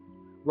pattern,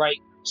 right?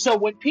 So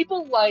when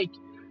people like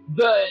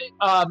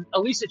the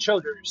Elisa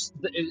Childers,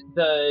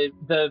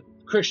 the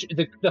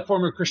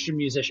former Christian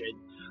musician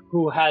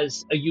who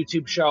has a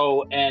YouTube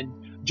show, and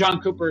John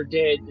Cooper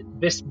did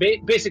this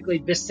basically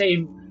the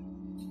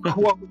same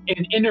quote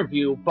in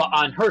interview, but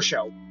on her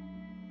show,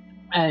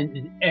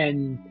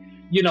 and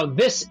you know,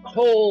 this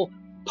whole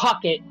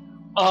pocket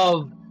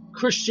of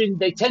Christian,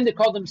 they tend to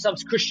call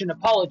themselves Christian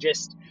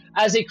apologists.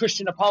 As a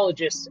Christian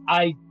apologist,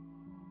 I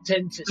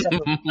tend to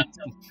separate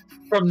myself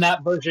from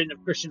that version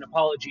of Christian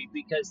apology,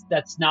 because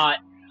that's not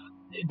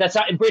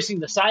embracing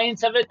the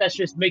science of it. That's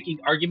just making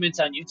arguments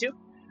on YouTube.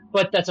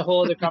 But that's a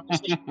whole other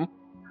conversation.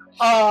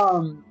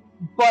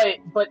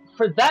 But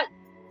for that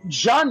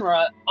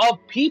genre of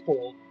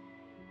people,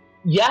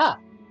 yeah,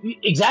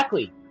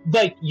 exactly.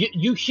 Like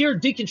you hear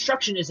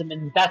deconstructionism,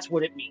 and that's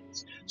what it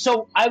means.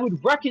 So I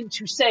would reckon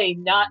to say,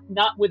 not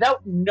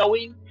without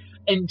knowing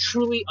and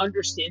truly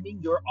understanding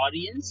your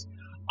audience,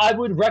 I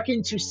would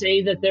reckon to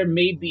say that there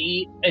may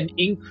be an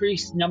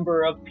increased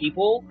number of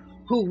people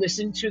who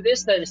listen to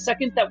this that the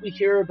second that we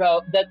hear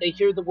about that they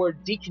hear the word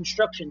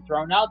deconstruction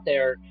thrown out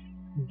there,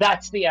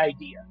 that's the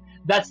idea.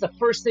 That's the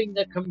first thing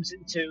that comes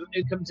into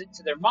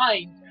their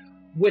mind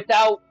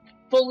without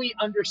fully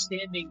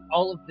understanding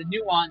all of the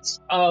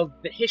nuance of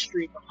the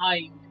history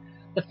behind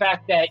the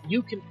fact that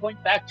you can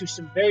point back to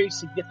some very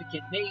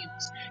significant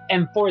names,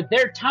 and for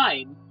their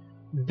time,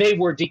 they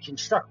were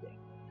deconstructing.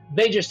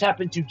 They just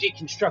happened to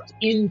deconstruct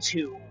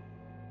into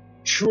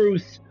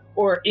truth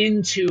or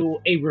into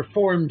a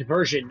reformed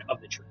version of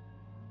the truth.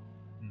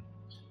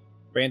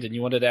 Brandon,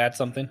 you wanted to add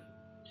something?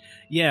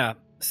 Yeah.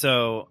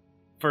 So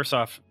first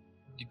off,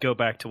 go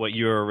back to what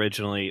you were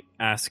originally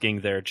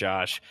asking there,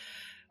 Josh.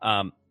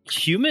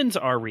 Humans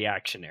are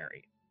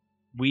reactionary.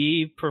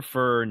 We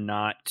prefer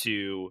not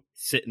to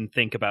sit and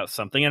think about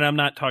something. And I'm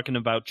not talking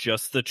about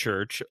just the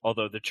church,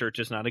 although the church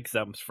is not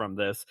exempt from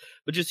this,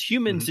 but just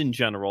humans in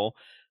general.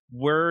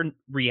 We're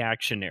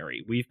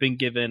reactionary. We've been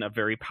given a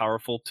very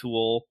powerful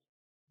tool.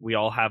 We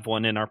all have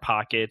one in our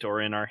pocket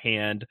or in our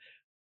hand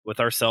with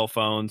our cell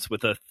phones,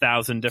 with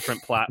 1,000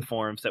 different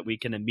platforms that we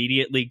can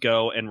immediately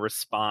go and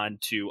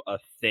respond to a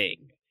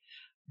thing.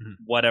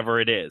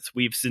 Whatever it is.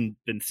 We've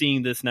been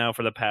seeing this now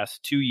for the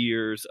past 2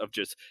 years of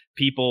just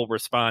people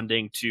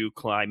responding to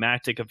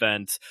climactic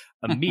events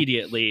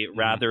immediately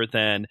rather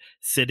than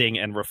sitting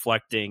and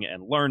reflecting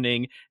and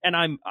learning. And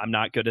I'm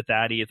not good at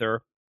that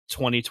either.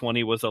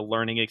 2020 was a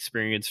learning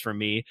experience for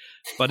me.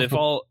 But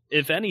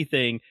if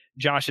anything,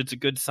 Josh, it's a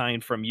good sign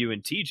from you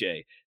and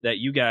TJ that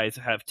you guys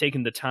have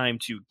taken the time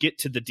to get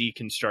to the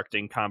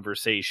deconstructing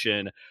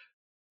conversation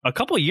a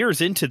couple of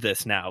years into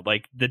this now.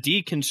 Like, the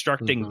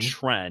deconstructing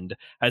trend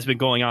has been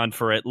going on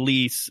for at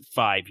least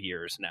 5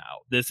 years now.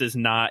 This is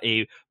not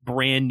a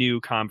brand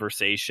new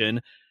conversation.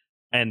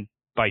 And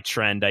by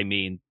trend, I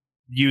mean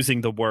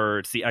using the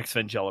words, the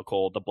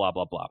evangelical, the blah,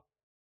 blah, blah.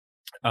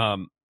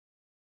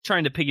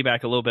 Trying to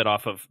piggyback a little bit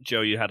off of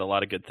Joe, you had a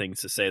lot of good things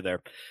to say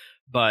there.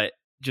 But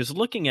just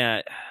looking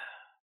at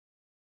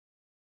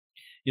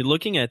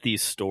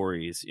these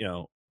stories, you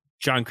know,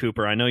 John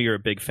Cooper, I know you're a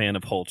big fan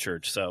of Whole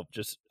Church, so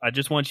I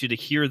just want you to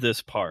hear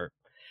this part,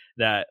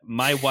 that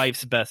my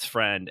wife's best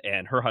friend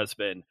and her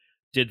husband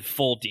did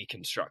full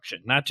deconstruction.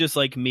 Not just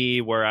like me,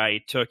 where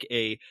I took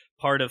a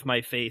part of my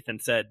faith and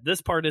said,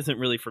 this part isn't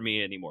really for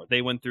me anymore.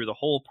 They went through the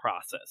whole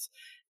process.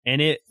 And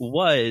it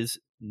was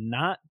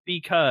not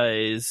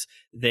because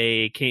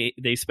they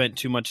spent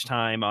too much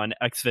time on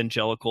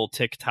evangelical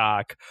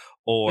TikTok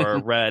or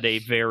read a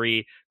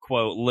very,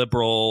 quote,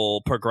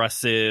 liberal,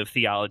 progressive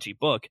theology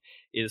book.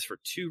 It is for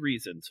two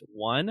reasons.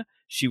 One,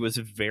 she was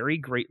very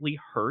greatly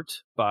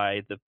hurt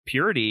by the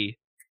purity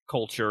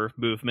culture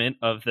movement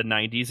of the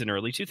 90s and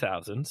early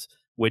 2000s,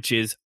 which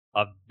is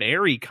a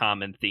very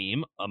common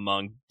theme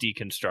among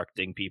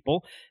deconstructing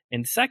people.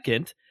 And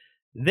second,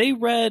 they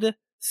read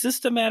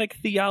Systematic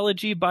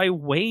Theology by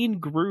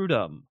Wayne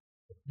Grudem.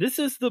 This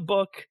is the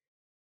book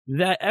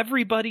that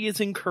everybody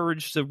is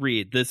encouraged to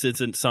read. This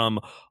isn't some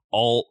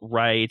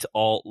alt-right,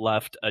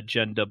 alt-left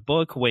agenda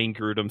book. Wayne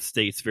Grudem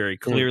states very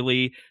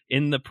clearly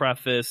in the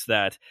preface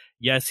that,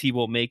 yes, he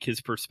will make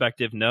his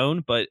perspective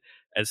known, but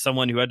as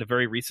someone who had to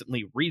very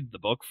recently read the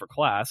book for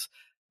class,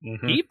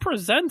 he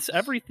presents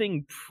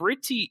everything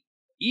pretty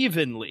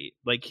evenly.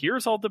 Like,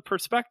 here's all the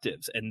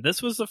perspectives. And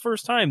this was the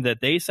first time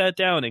that they sat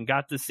down and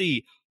got to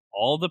see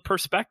all the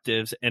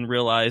perspectives and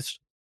realized,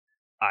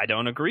 I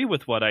don't agree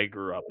with what I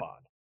grew up on.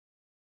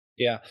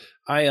 Yeah.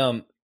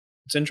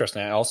 It's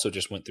interesting. I also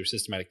just went through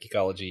Systematic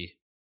Ecology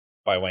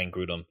by Wayne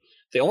Grudem.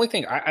 The only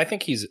thing I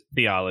think he's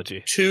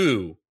theology.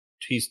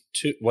 He's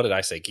too. What did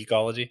I say?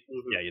 Geekology?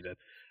 Yeah, you did.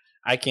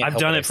 I can't. I've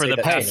done it for the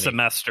past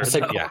semester.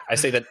 Yeah, I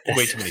say that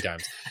way too many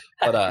times.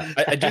 But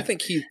I do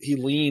think he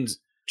leans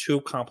too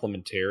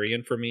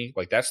complementarian for me.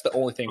 Like, that's the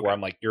only thing where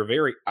I'm like, you're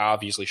very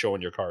obviously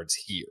showing your cards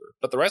here.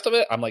 But the rest of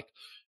it, I'm like,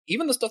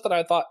 even the stuff that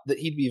I thought that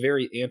he'd be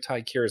very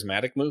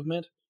anti-charismatic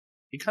movement,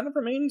 he kind of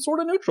remained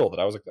sort of neutral. That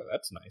I was like,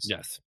 that's nice.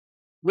 Yes.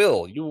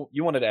 Will, you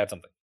wanted to add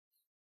something?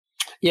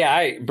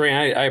 Yeah,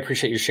 Brian, I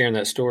appreciate you sharing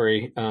that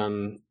story,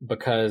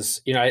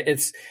 because, you know,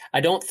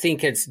 I don't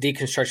think it's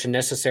deconstruction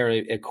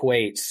necessarily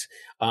equates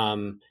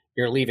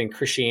you're leaving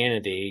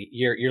Christianity.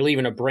 You're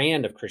leaving a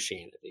brand of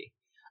Christianity.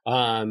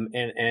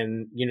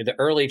 And you know, the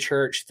early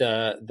church,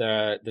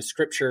 the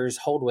scriptures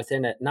hold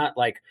within it not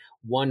like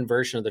one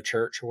version of the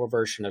church or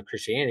version of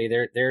Christianity.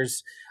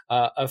 There's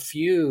a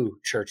few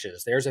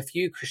churches, there's a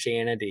few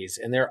Christianities,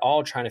 and they're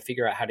all trying to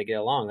figure out how to get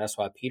along. That's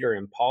why Peter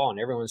and Paul and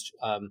everyone's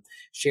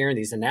sharing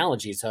these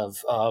analogies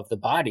of the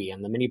body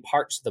and the many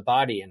parts of the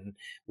body, and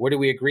what do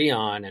we agree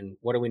on and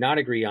what do we not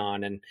agree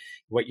on, and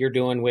what you're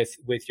doing with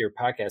your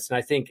podcast. And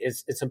I think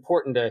it's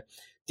important to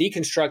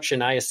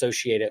deconstruction. I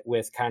associate it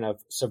with kind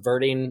of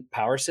subverting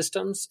power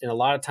systems. And a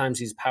lot of times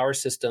these power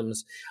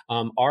systems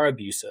are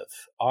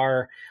abusive,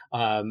 are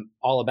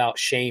all about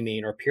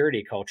shaming or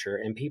purity culture.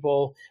 And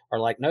people are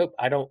like, nope,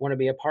 I don't want to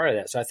be a part of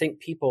that. So I think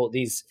people,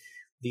 these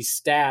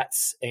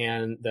stats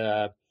and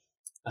the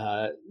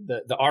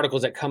the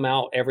articles that come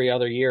out every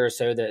other year or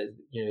so that,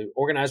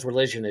 organized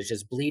religion is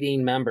just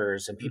bleeding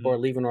members and people are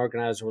leaving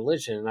organized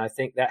religion. And I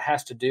think that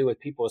has to do with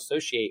people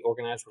associate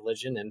organized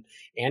religion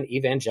and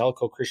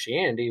evangelical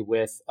Christianity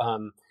with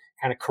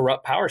kind of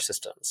corrupt power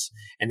systems,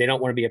 and they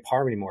don't want to be a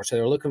part of it anymore. So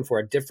they're looking for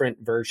a different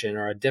version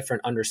or a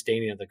different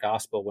understanding of the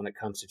gospel when it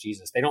comes to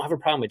Jesus. They don't have a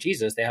problem with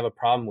Jesus. They have a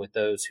problem with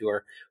those who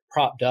are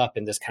propped up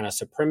in this kind of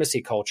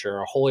supremacy culture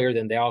or holier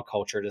than thou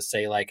culture to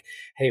say like,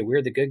 hey,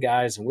 we're the good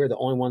guys and we're the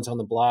only ones on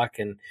the block.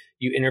 And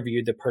you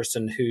interviewed the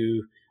person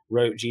who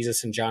wrote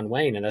Jesus and John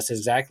Wayne, and that's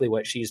exactly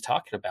what she's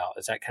talking about,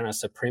 is that kind of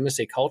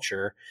supremacy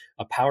culture,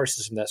 a power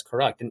system that's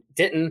corrupt. And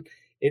didn't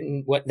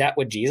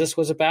what Jesus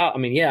was about? I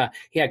mean, yeah,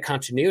 he had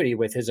continuity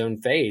with his own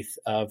faith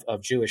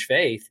of Jewish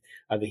faith,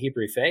 of the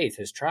Hebrew faith,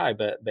 his tribe,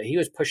 but he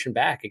was pushing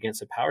back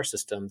against a power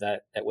system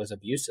that was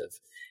abusive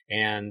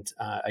and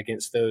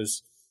against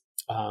those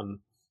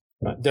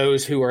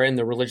who are in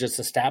the religious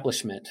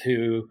establishment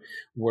who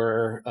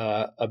were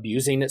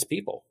abusing its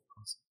people.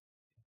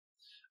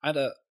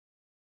 Okay,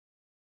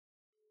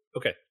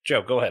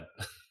 Joe, go ahead.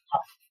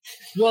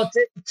 Well,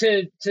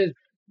 to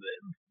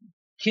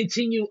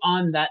continue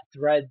on that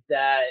thread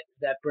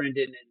that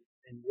Brendan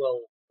and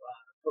Will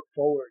put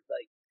forward,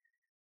 like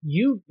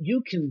you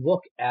can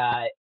look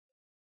at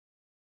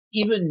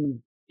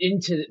even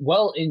into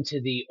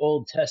the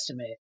Old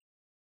Testament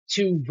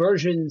to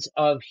versions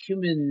of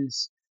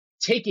humans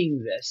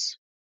taking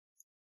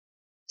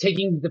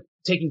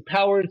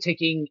power,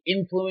 taking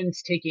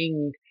influence,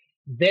 taking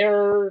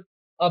their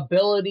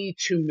ability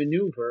to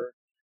maneuver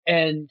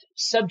and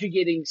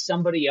subjugating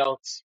somebody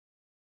else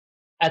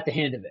at the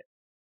hand of it.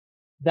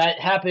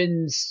 That's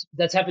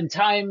happened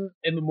time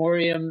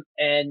immemorial.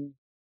 And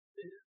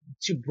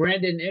to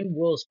Brandon and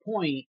Will's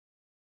point,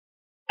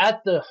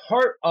 at the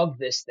heart of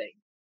this thing,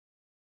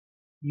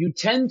 you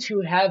tend to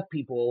have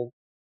people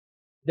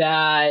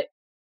that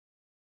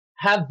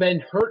have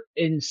been hurt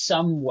in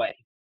some way.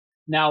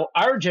 Now,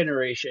 our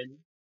generation,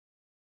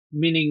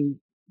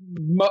 meaning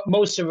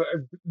most of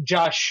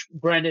Josh,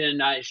 Brandon,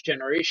 and I's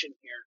generation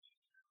here,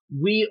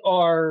 we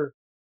are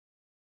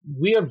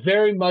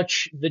very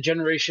much the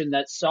generation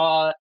that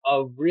saw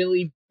a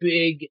really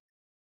big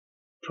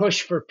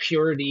push for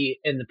purity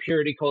and the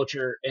purity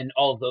culture and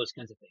all of those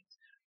kinds of things.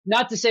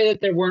 Not to say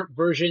that there weren't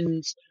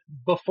versions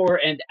before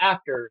and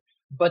after,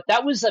 but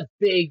that was a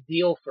big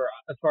deal for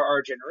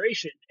our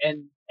generation,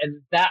 and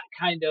that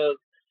kind of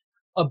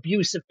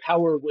abuse of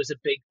power was a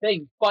big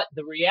thing. But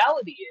the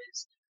reality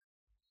is,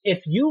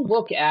 if you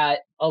look at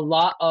a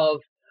lot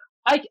of,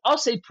 I'll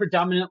say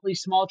predominantly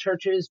small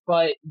churches,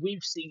 but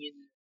we've seen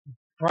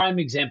prime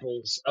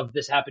examples of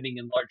this happening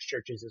in large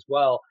churches as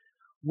well,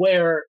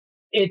 where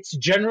it's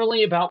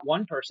generally about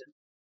one person.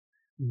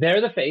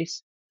 They're the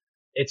face.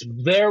 It's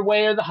their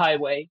way or the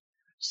highway.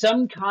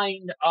 Some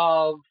kind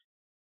of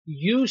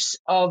use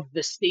of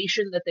the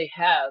station that they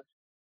have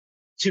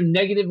to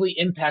negatively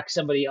impact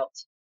somebody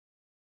else.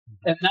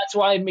 And that's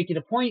why I make it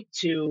a point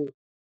to,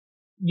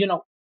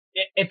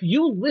 if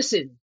you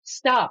listen,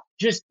 stop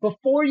just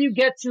before you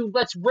get to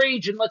let's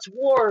rage and let's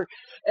war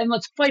and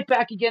let's fight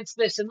back against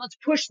this and let's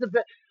push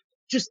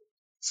just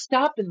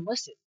stop and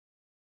listen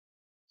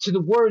to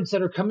the words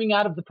that are coming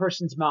out of the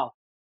person's mouth.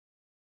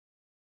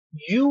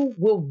 You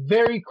will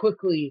very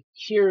quickly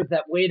hear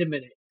that, wait a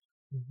minute,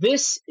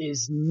 this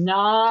is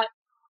not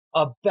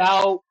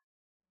about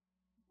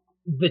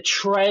the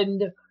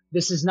trend.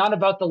 This is not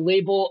about the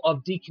label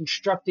of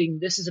deconstructing.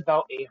 This is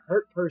about a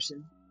hurt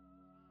person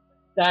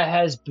that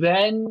has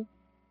been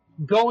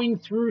going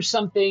through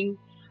something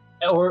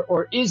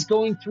or is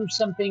going through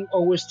something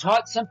or was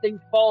taught something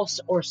false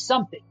or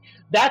something.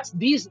 That's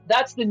the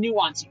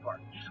nuancy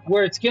part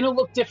where it's going to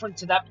look different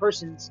to that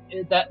person's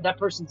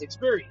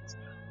experience.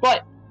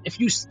 But if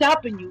you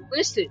stop and you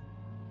listen,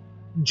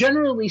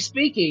 generally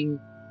speaking,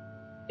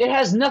 it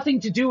has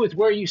nothing to do with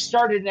where you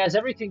started. It has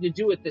everything to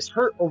do with this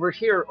hurt over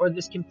here or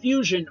this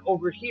confusion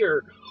over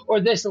here or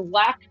this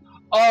lack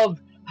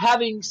of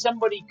having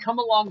somebody come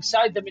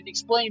alongside them and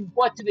explain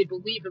what do they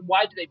believe and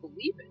why do they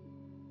believe it.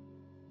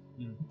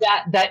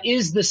 That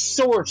is the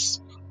source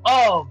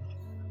of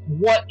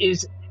what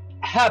is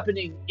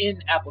happening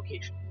in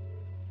application.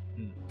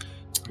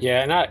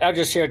 Yeah, and I'll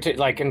just share too,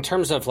 like in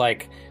terms of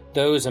like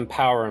those in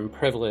power and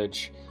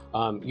privilege,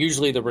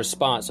 usually the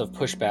response of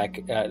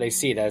pushback, they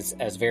see it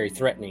as very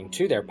threatening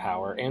to their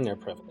power and their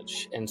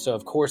privilege. And so,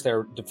 of course,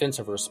 their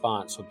defensive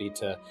response would be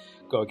to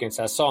go against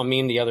that. I saw a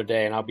meme the other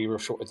day, and I'll be real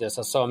short with this.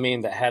 I saw a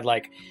meme that had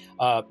like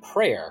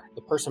prayer,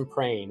 the person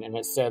praying, and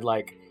it said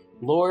like,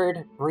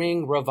 Lord,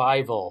 bring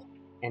revival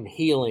and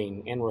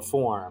healing and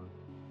reform.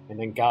 And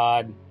then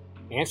God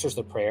answers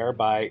the prayer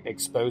by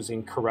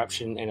exposing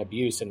corruption and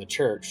abuse in the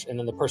church. And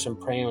then the person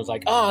praying was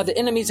like, the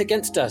enemy's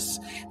against us.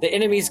 The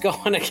enemy's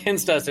going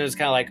against us. And it's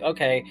kind of like,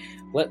 okay,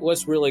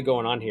 what's really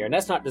going on here? And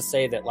that's not to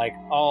say that like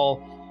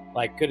all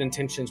like good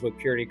intentions with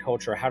purity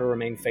culture, how to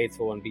remain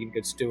faithful and be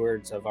good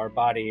stewards of our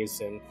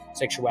bodies and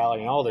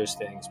sexuality and all those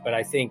things. But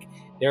I think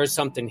there is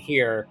something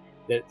here,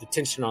 that the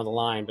tension on the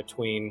line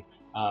between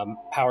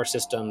power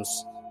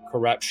systems,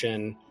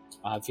 corruption,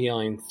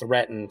 feeling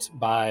threatened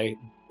by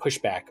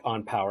pushback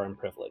on power and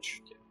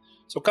privilege.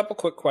 So a couple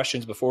quick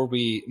questions before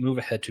we move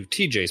ahead to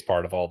TJ's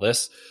part of all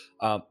this.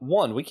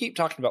 One, we keep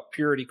talking about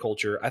purity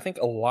culture. I think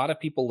a lot of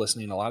people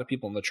listening, a lot of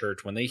people in the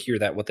church, when they hear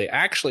that, what they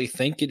actually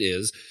think it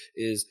is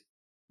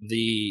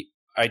the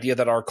idea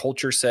that our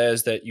culture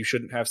says that you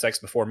shouldn't have sex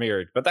before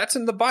marriage. But that's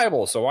in the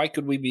Bible, so why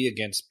could we be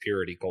against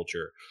purity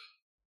culture?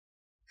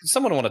 Does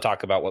someone want to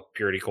talk about what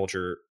purity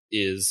culture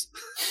is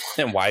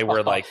and why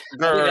we're like,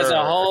 that's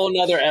a whole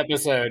nother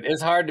episode.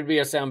 It's hard to be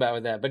a soundbite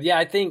with that. But yeah,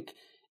 I think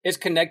it's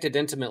connected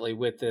intimately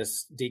with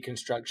this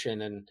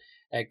deconstruction and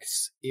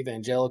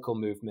ex-evangelical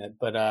movement.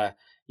 But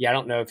yeah, I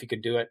don't know if you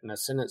could do it in a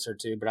sentence or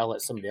two, but I'll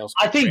let somebody else.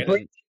 I think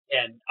Brandon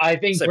can. I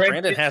think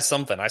Brandon has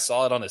something. I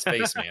saw it on his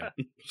face, man.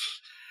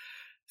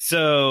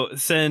 So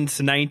since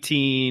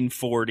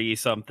 1940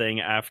 something,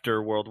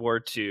 after World War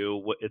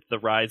II, with the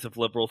rise of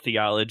liberal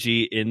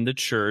theology in the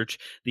church,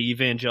 the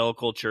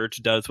evangelical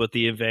church does what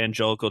the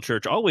evangelical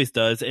church always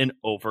does and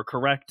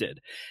overcorrected.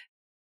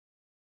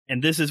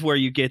 And this is where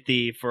you get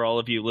for all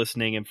of you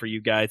listening and for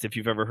you guys, if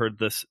you've ever heard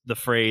the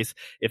phrase,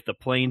 if the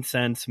plain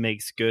sense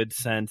makes good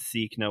sense,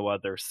 seek no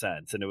other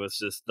sense. And it was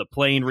just the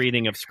plain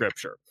reading of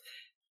scripture.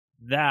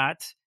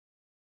 That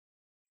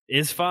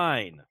is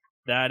fine.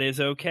 That is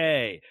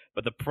okay.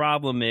 But the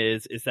problem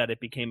is that it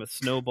became a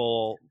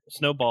snowball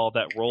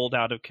that rolled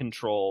out of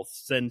control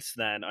since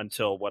then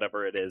until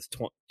whatever it is,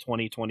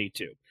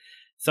 2022.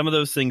 Some of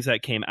those things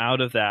that came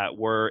out of that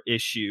were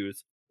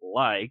issues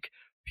like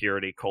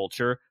purity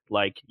culture,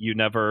 like you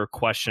never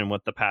question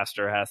what the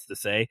pastor has to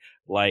say,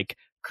 like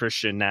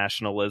Christian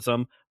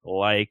nationalism,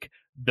 like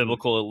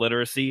biblical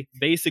illiteracy.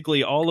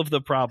 Basically, all of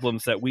the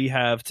problems that we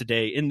have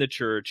today in the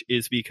church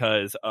is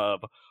because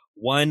of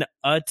one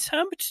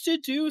attempt to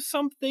do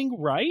something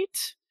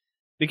right,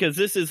 because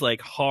this is like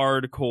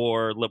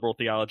hardcore liberal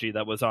theology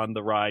that was on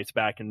the rise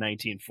back in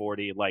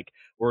 1940. Like,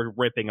 we're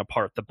ripping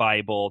apart the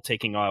Bible,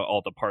 taking out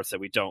all the parts that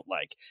we don't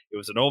like. It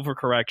was an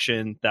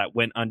overcorrection that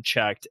went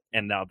unchecked,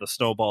 and now the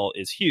snowball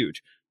is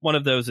huge. One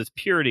of those is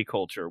purity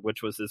culture,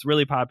 which was this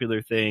really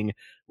popular thing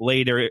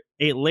late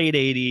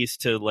 80s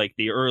to like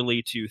the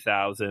early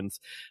 2000s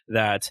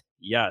that,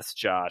 yes,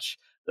 Josh,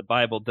 the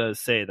Bible does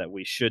say that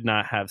we should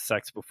not have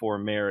sex before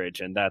marriage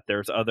and that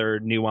there's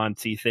other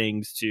nuancy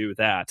things to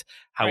that.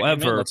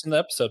 However, that's in the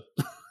episode.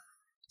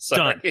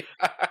 Sorry.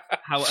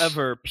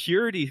 However,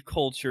 purity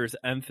culture's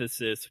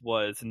emphasis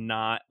was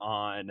not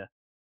on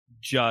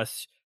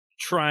just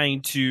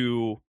trying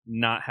to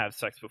not have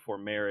sex before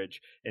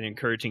marriage and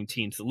encouraging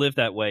teens to live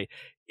that way.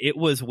 It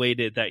was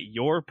weighted that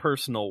your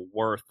personal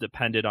worth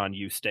depended on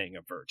you staying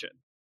a virgin.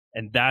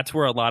 And that's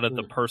where a lot of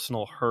the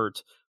personal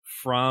hurt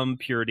from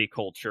purity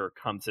culture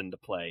comes into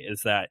play,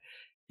 is that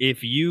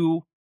if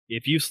you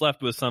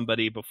slept with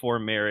somebody before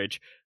marriage,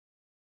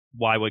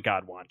 why would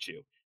God want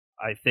you?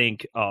 I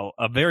think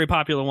a very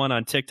popular one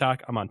on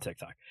TikTok. I'm on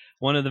TikTok.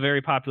 One of the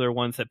very popular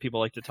ones that people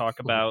like to talk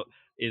about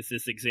is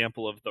this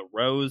example of the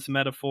rose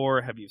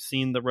metaphor. Have you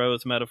seen the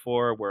rose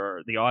metaphor,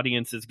 where the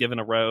audience is given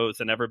a rose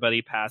and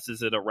everybody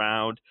passes it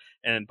around,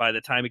 and by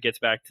the time it gets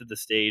back to the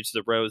stage,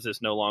 the rose is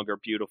no longer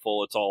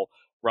beautiful. It's all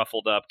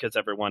ruffled up because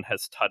everyone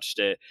has touched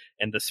it,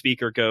 and the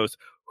speaker goes,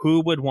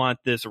 who would want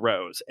this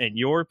rose? And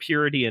your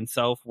purity and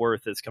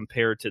self-worth is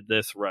compared to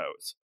this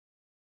rose.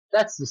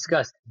 That's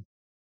disgusting.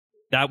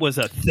 That was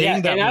a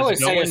thing that and I would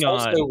was going say it's on.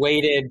 also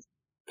weighted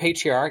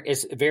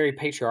it's very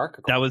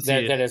patriarchal.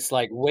 That it's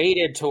like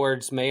weighted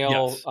towards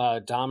male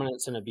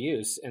dominance and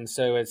abuse, and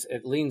so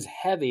it leans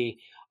heavy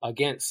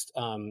against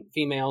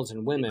females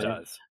and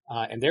women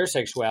and their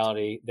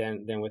sexuality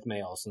than with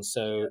males, and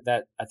so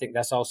that I think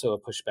that's also a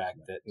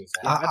pushback that needs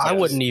to happen. I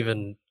wouldn't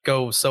even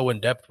go so in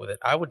depth with it.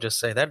 I would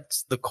just say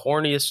that's the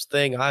corniest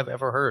thing I've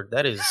ever heard.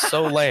 That is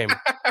so lame.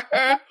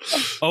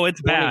 Oh,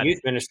 it's bad.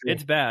 Youth ministry.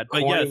 It's bad.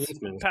 But Corny yes,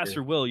 youth ministry.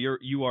 Pastor Will,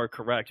 you are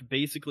correct.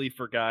 Basically,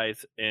 for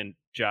guys, and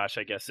Josh,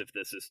 I guess if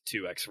this is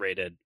 2X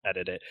rated,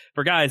 edit it.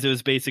 For guys, it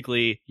was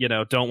basically,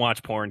 don't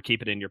watch porn,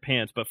 keep it in your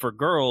pants. But for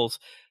girls,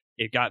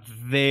 it got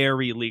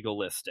very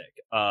legalistic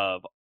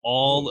of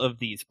all of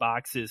these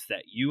boxes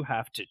that you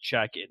have to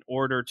check in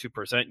order to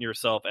present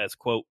yourself as,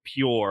 quote,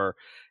 pure.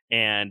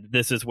 And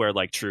this is where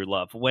like True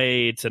Love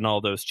Waits and all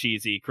those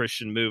cheesy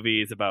Christian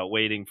movies about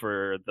waiting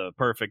for the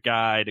perfect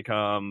guy to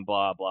come,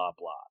 blah, blah,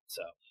 blah.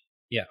 So,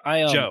 yeah,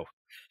 Joe.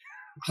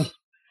 Okay.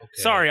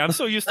 Sorry, I'm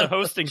so used to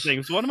hosting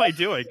things. What am I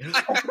doing?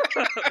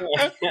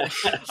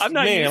 I'm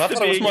not Man, used I to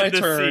thought it was being my in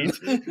this turn.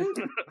 seat.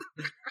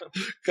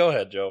 Go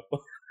ahead, Joe.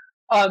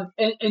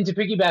 And to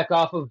piggyback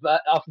off of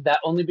that,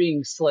 only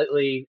being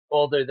slightly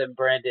older than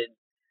Brandon,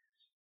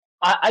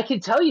 I can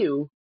tell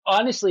you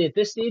honestly, at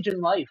this stage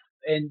in life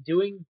and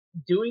doing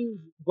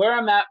where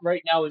I'm at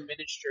right now in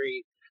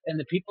ministry, and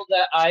the people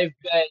that I've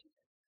been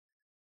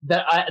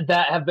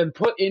that have been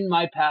put in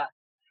my path,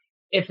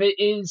 if it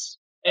is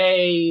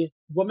a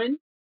woman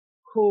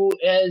who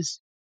has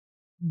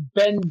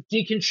been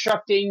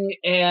deconstructing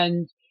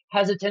and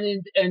has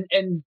attended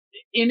and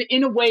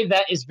in a way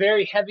that is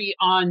very heavy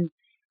on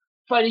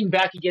fighting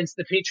back against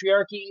the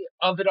patriarchy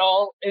of it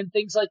all and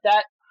things like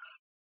that,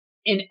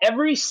 in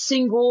every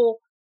single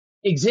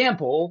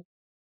example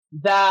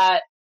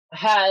that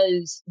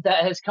has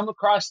come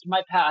across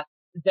my path,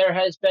 there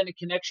has been a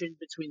connection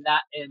between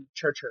that and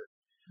church hurt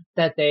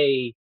that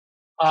they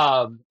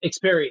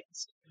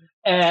experienced.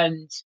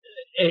 And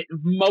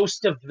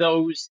most of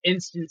those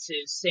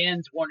instances,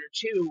 sans one or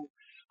two,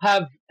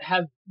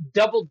 have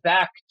doubled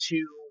back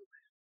to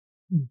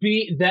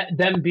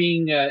them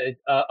being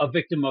a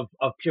victim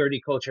of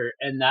purity culture,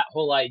 and that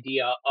whole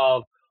idea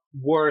of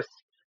worth,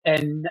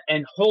 and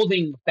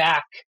holding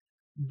back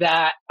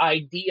that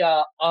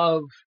idea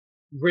of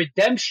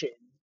redemption,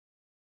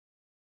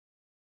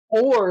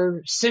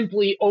 or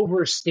simply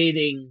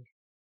overstating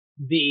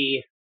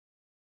the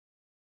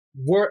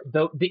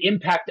the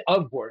impact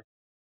of worth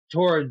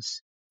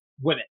towards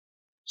women.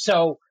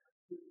 So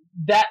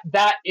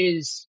that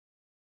is,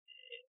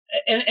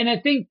 and I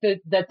think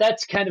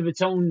that's kind of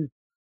its own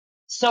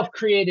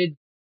self-created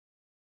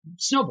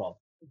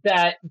snowball,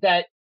 that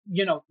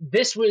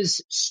this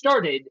was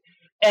started,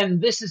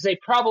 and this is a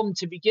problem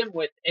to begin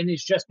with, and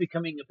is just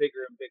becoming a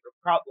bigger and bigger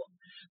problem,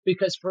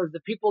 because for the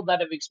people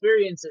that have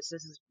experienced this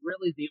is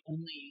really the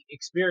only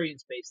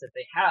experience base that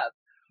they have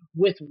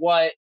with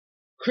what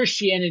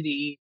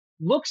Christianity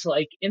looks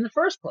like in the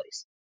first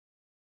place.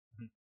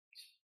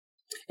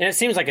 And it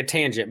seems like a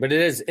tangent, but it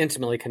is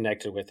intimately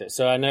connected with it.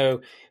 So I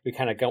know we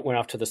kind of went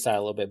off to the side a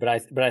little bit, but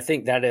I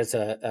think that is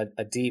a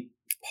deep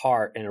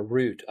part and a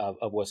root of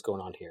what's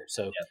going on here.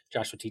 So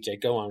Joshua,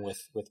 TJ, go on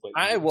with what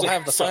I will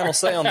have the final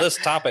say on this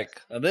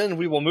topic, and then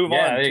we will move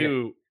on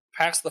to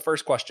past the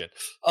first question.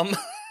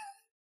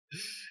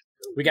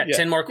 We got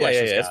 10 more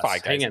questions. It's fine,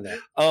 guys. Hang in there.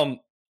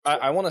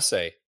 I want to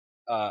say,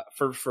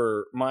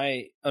 for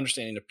my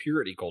understanding of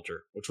purity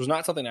culture, which was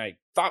not something I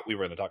thought we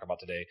were going to talk about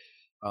today,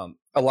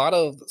 a lot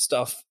of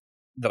stuff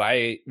that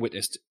I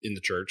witnessed in the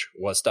church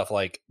was stuff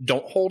like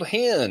don't hold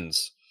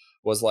hands,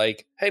 was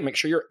like, hey, make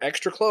sure you're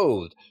extra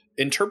clothed.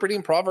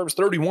 Interpreting Proverbs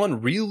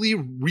 31 really,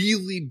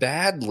 really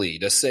badly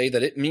to say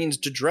that it means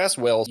to dress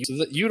well so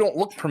that you don't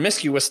look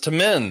promiscuous to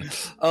men.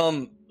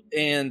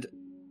 And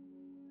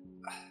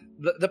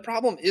the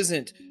problem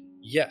isn't,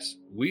 yes,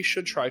 we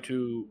should try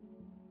to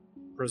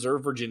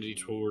preserve virginity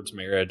towards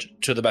marriage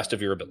to the best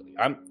of your ability.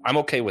 I'm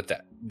okay with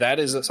that. That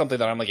is something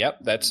that I'm like, yep,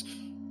 that's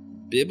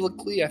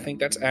biblically, I think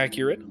that's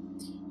accurate.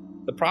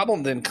 The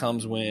problem then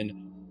comes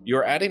when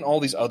you're adding all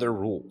these other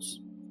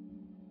rules.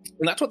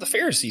 And that's what the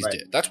Pharisees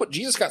did. That's what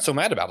Jesus got so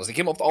mad about, is they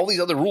came up with all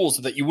these other rules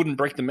so that you wouldn't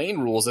break the main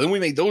rules. And then we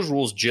made those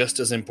rules just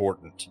as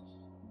important.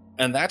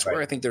 And that's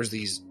where I think there's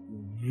these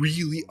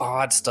really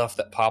odd stuff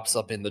that pops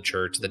up in the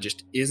church that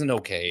just isn't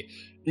okay.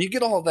 And you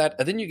get all of that,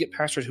 and then you get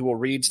pastors who will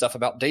read stuff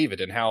about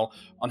David and how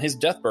on his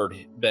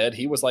deathbed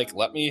he was like,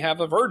 let me have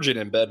a virgin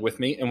in bed with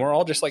me. And we're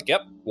all just like,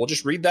 yep, we'll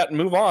just read that and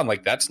move on.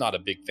 Like, that's not a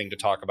big thing to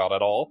talk about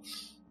at all.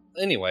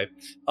 Anyway.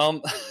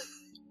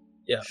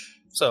 Yeah.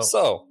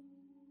 So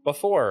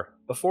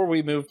before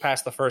we move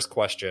past the first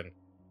question,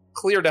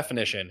 clear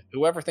definition.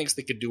 Whoever thinks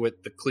they could do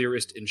it the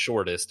clearest and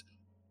shortest.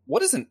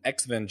 What is an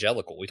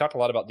evangelical? We talked a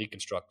lot about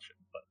deconstruction.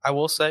 But I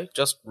will say,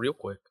 just real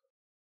quick,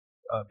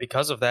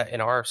 because of that, in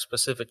our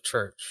specific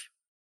church,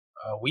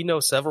 we know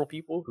several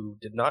people who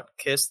did not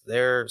kiss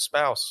their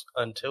spouse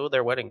until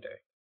their wedding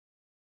day.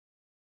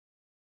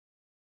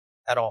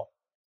 At all.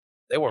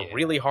 They were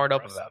really hard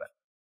up about it.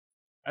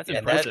 That's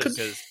impressive,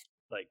 because,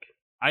 like,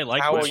 I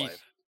like my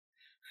wife.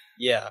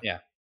 Yeah. I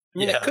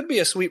mean, it could be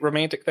a sweet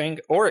romantic thing,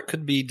 or it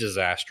could be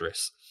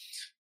disastrous.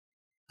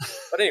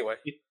 But anyway.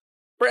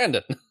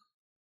 Brandon.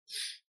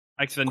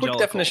 Exvangelical. Quick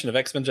definition of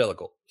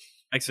exvangelical.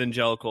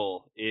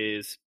 Exvangelical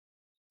is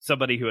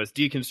somebody who has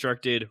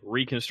deconstructed,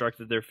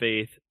 reconstructed their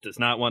faith, does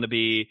not want to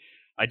be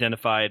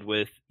identified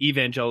with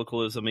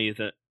evangelicalism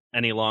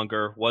any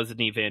longer, was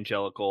an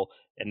evangelical,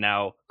 and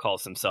now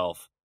calls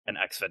himself an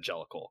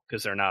exvangelical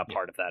because they're not a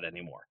part of that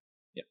anymore.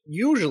 Yeah.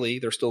 Usually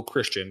they're still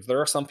Christians.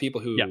 There are some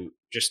people who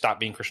just stop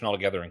being Christian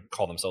altogether and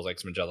call themselves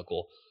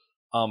exvangelical.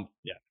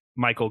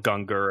 Michael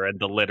Gungor and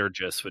the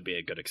Liturgists would be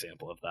a good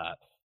example of that.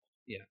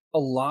 Yeah. A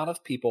lot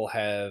of people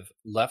have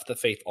left the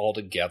faith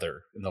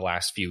altogether in the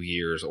last few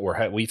years, or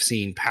we've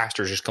seen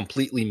pastors just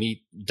completely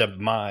meet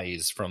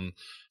demise from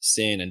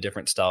sin and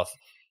different stuff.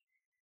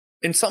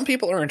 And some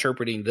people are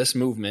interpreting this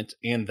movement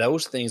and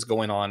those things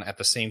going on at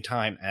the same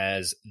time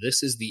as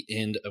this is the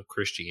end of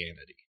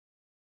Christianity.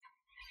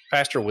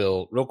 Pastor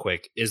Will, real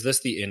quick, is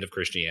this the end of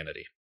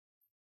Christianity?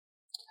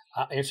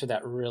 I'll answer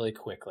that really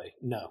quickly.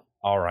 No.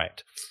 All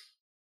right.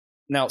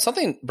 Now,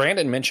 something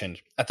Brandon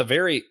mentioned at the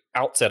very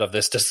outset of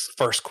this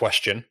first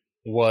question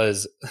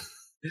was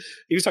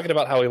he was talking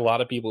about how a lot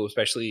of people,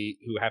 especially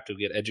who have to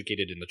get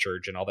educated in the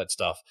church and all that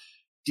stuff,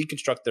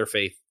 deconstruct their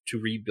faith to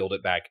rebuild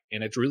it back.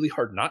 And it's really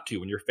hard not to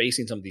when you're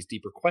facing some of these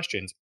deeper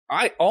questions.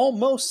 I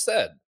almost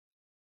said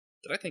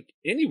that I think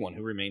anyone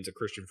who remains a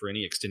Christian for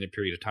any extended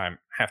period of time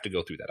have to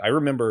go through that. I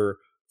remember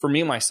for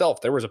me,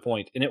 myself, there was a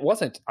point, and it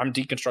wasn't, I'm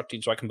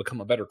deconstructing so I can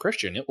become a better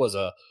Christian. It was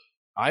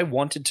I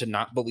wanted to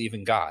not believe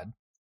in God.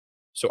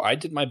 So I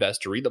did my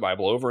best to read the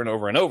Bible over and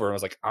over and over. And I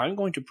was like, I'm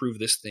going to prove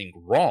this thing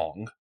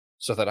wrong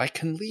so that I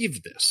can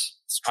leave this.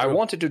 It's I true.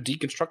 wanted to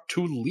deconstruct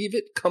to leave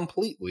it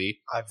completely,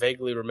 I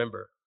vaguely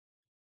remember.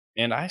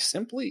 and I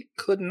simply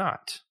could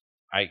not.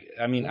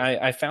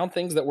 I found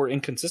things that were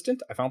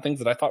inconsistent. I found things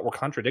that I thought were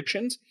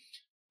contradictions,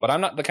 but I'm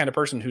not the kind of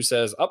person who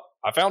says, "Oh,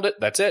 I found it.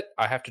 That's it."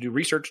 I have to do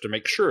research to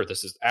make sure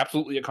this is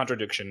absolutely a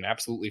contradiction,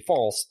 absolutely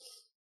false.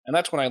 And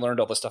that's when I learned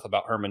all the stuff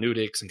about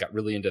hermeneutics and got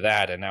really into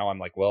that. And now I'm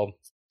like, well,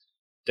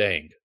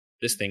 dang,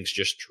 this thing's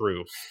just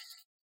true.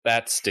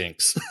 That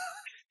stinks.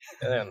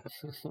 And then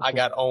I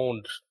got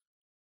owned.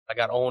 I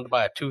got owned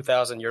by a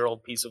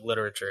 2,000-year-old piece of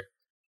literature.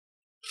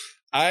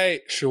 I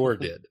sure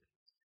did.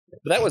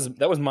 But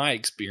that was my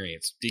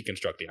experience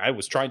deconstructing. I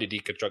was trying to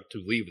deconstruct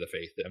to leave the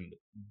faith and it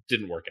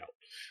didn't work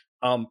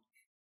out.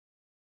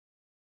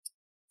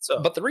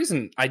 But the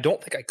reason I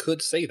don't think I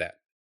could say that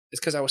is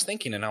because I was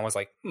thinking and I was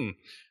like, and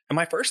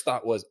my first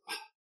thought was,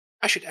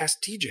 I should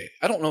ask TJ.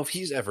 I don't know if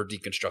he's ever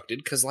deconstructed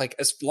because, like,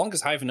 as long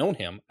as I've known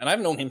him, and I've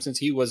known him since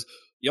he was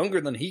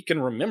younger than he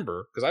can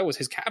remember, because I was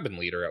his cabin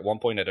leader at one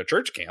point at a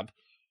church camp.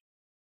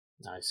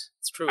 Nice.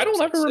 It's true. I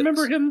don't ever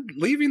remember him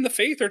leaving the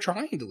faith or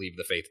trying to leave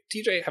the faith.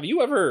 TJ, have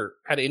you ever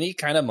had any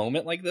kind of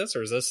moment like this,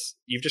 or is this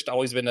you've just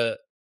always been a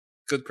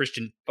good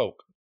Christian folk?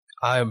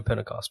 I am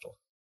Pentecostal.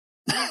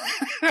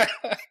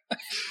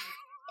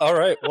 All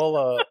right.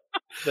 Well,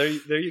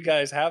 there you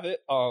guys have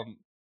it.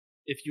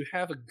 If you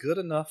have a good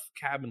enough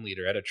cabin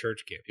leader at a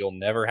church camp, you'll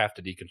never have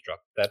to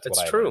deconstruct. That's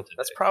what I true. learned today.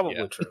 That's probably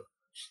true.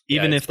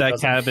 Even if that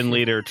cabin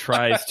leader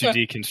tries to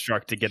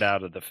deconstruct to get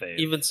out of the faith.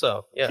 Even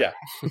so, yeah.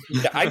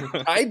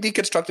 I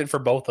deconstructed for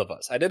both of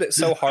us. I did it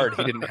so hard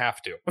he didn't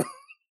have to.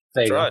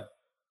 They Tried.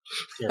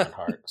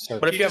 So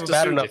But if you have a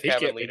bad enough if he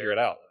cabin can't leader, figure it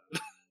out,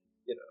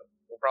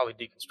 we'll probably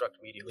deconstruct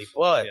immediately.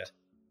 But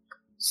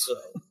so,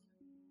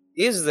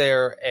 is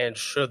there and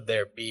should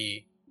there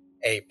be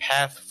a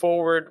path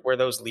forward where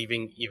those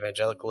leaving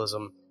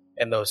evangelicalism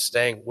and those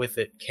staying with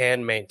it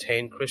can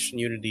maintain Christian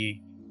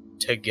unity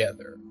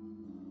together?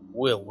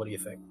 Will, what do you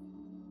think?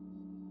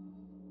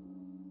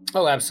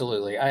 Oh,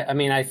 absolutely.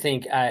 I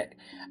think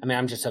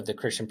I'm just of the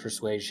Christian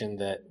persuasion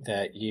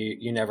that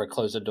you never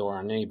close the door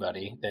on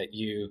anybody, that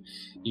you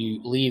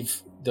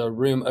leave the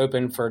room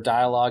open for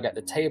dialogue at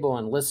the table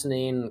and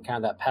listening,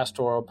 kind of that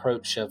pastoral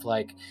approach of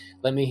like,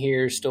 let me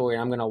hear your story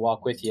and I'm going to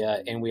walk with you.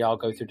 And we all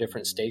go through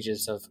different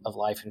stages of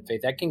life and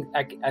faith.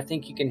 I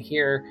think you can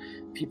hear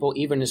people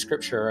even in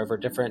scripture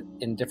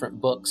in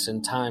different books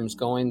and times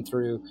going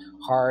through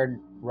hard,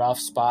 rough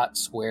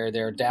spots where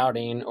they're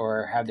doubting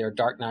or have their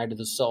dark night of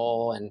the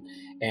soul,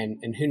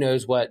 and who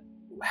knows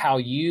how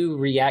you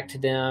react to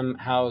them,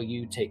 how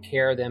you take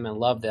care of them and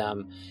love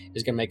them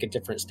is going to make a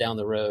difference down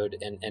the road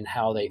and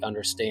how they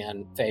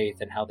understand faith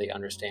and how they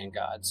understand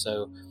God.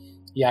 So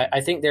yeah,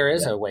 I think there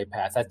is a way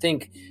path. I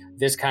think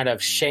this kind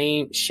of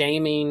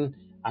shaming,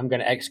 I'm going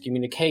to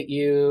excommunicate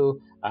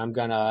you, I'm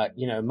going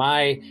to,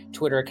 my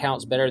Twitter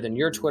account's better than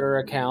your Twitter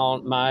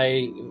account,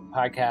 my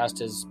podcast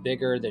is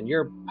bigger than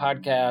your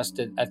podcast.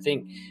 I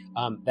think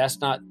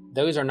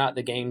those are not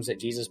the games that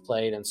Jesus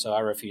played. And so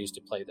I refuse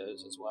to play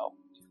those as well.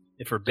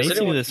 If we're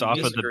basing this off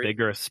of the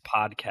biggest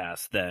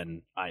podcast,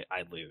 then I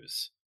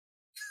lose.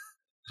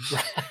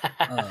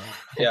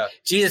 Yeah.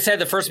 Jesus said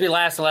the first will be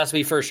last, the last will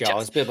be first, y'all.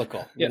 It's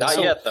biblical. Yeah,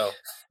 not yet, though.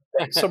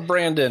 So,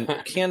 Brandon,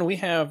 can we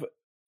have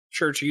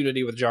church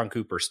unity with John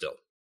Cooper still,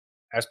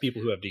 as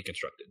people who have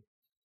deconstructed?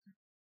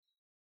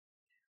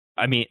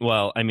 I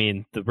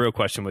mean, the real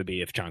question would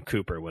be if John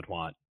Cooper would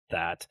want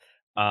that.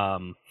 I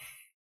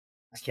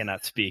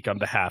cannot speak on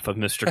behalf of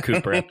Mr.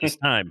 Cooper at this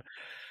time.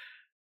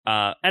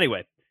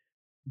 Anyway,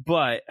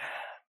 but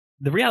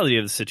the reality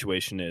of the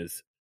situation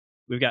is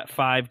we've got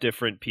 5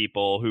 different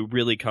people who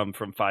really come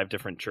from 5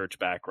 different church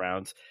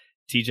backgrounds.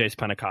 TJ's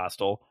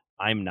Pentecostal.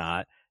 I'm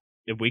not.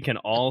 If we can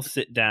all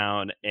sit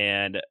down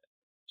and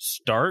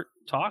start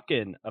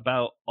talking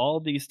about all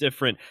these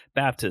different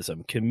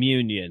baptism,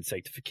 communion,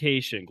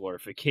 sanctification,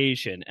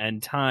 glorification,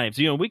 end times,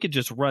 we could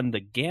just run the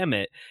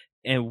gamut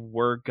and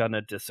we're going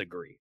to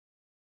disagree.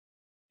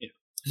 Yeah.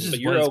 But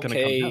you're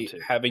okay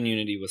having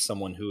unity with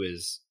someone who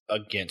is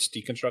against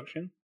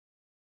deconstruction?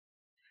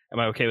 Am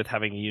I okay with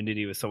having a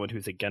unity with someone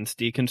who's against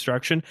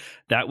deconstruction?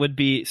 That would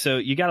be, so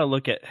you got to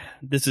look at,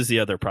 this is the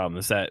other problem,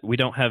 is that we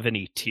don't have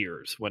any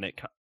tiers when it,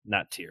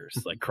 not tears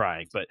like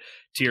crying, but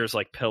tiers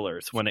like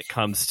pillars when it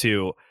comes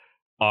to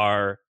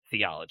our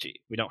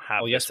theology. We don't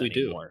have yes, we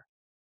anymore.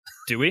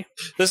 Do we?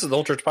 This is the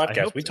Old Church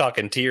Podcast. We talk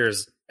in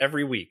tiers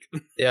every week.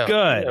 Yeah.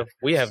 Good.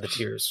 We have the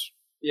tiers.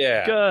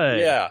 Yeah.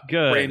 Good. Yeah.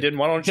 Good. Brandon,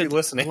 why don't you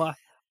listen?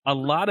 A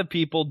lot of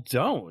people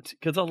don't,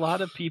 because a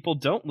lot of people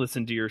don't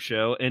listen to your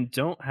show and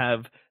don't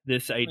have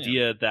this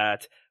idea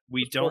that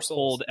we don't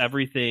hold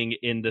everything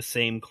in the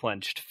same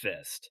clenched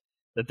fist.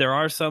 That there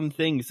are some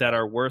things that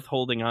are worth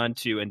holding on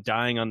to and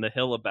dying on the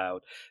hill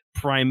about,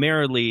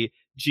 primarily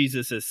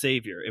Jesus as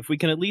Savior. If we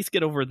can at least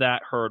get over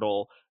that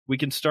hurdle, we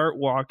can start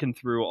walking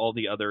through all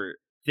the other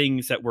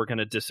things that we're going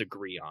to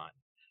disagree on.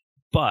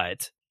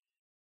 But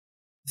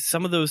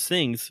some of those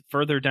things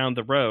further down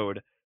the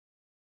road,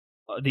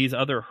 these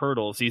other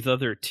hurdles, these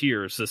other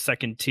tiers, the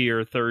second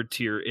tier, third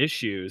tier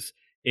issues,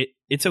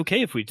 it's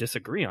okay if we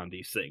disagree on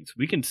these things.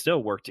 We can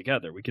still work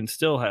together. We can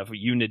still have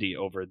unity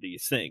over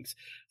these things.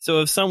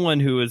 So if someone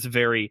who is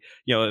very,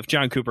 if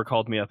John Cooper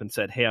called me up and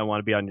said, "Hey, I want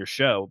to be on your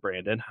show,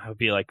 Brandon," I would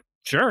be like,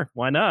 "Sure,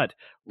 why not?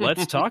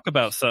 Let's talk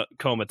about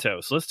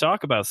Comatose. Let's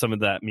talk about some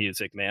of that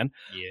music, man."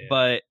 Yeah.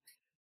 But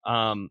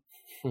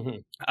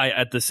I,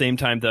 at the same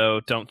time, though,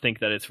 don't think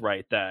that it's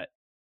right that,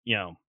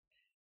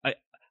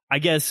 I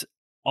guess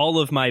all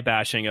of my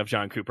bashing of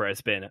John Cooper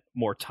has been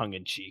more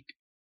tongue-in-cheek.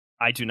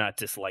 I do not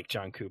dislike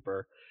John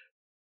Cooper.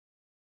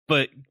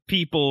 But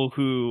people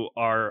who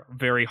are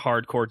very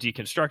hardcore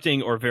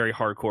deconstructing or very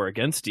hardcore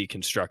against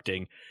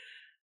deconstructing,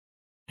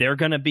 they're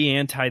going to be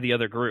anti the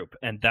other group,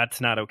 and that's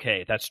not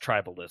okay. That's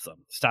tribalism.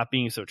 Stop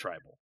being so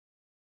tribal.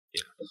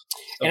 Yeah.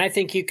 And I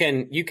think you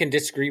can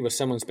disagree with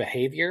someone's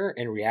behavior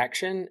and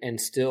reaction and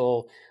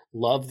still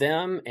love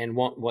them and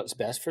want what's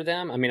best for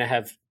them. I mean, I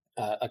have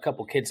a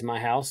couple kids in my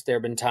house. There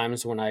have been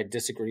times when I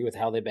disagree with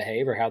how they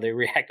behave or how they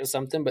react to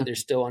something, but they're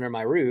still under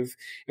my roof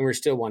and we're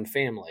still one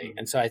family.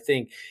 And so I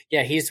think,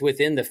 he's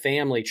within the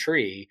family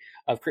tree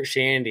of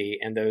Christianity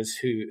and those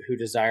who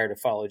desire to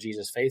follow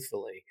Jesus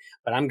faithfully.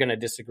 But I'm going to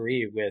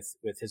disagree with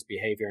his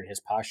behavior and his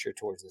posture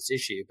towards this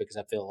issue because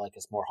I feel like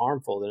it's more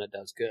harmful than it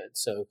does good.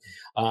 So,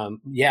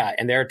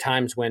 and there are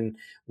times when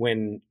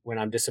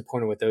I'm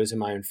disappointed with those in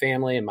my own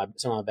family and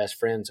some of my best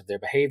friends of their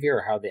behavior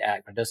or how they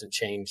act, but it doesn't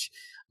change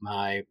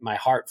my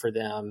heart for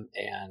them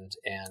and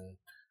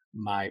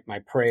my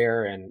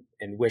prayer and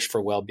wish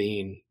for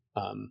well-being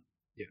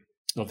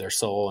of their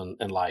soul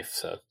and life.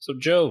 So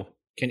Joe,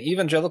 can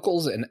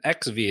evangelicals and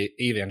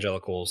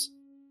ex-evangelicals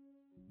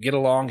get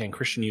along in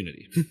Christian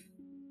unity?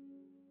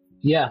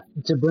 Yeah,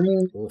 to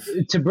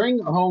bring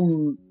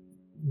home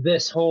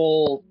this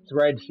whole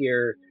thread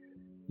here,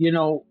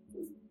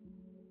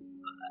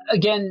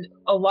 again,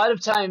 a lot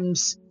of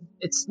times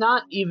it's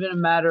not even a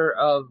matter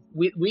of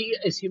we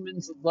as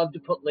humans love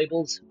to put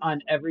labels on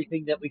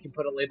everything that we can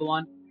put a label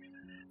on.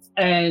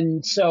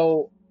 And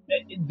so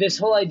this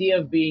whole idea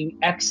of being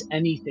X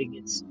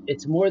anything,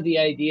 it's more the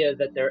idea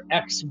that they're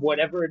X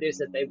whatever it is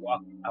that they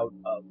walk out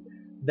of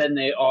than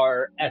they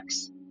are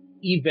X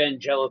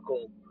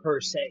evangelical per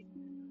se.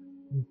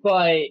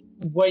 But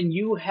when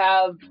you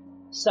have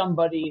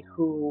somebody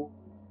who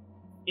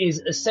is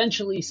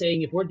essentially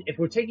saying, if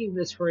we're taking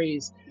this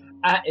phrase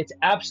at its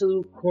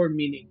absolute core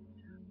meaning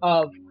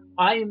of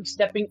I am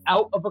stepping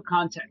out of a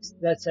context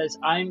that says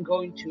I'm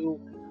going to,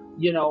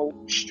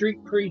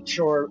 street preach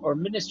or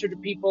minister to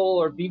people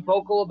or be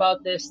vocal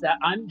about this, that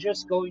I'm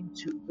just going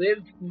to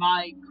live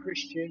my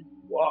Christian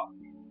walk.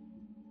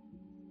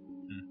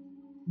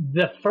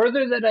 The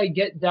further that I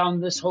get down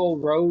this whole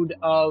road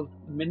of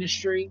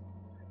ministry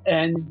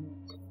and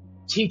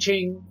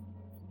teaching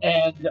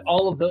and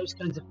all of those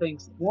kinds of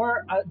things,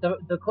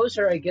 the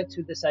closer I get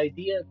to this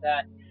idea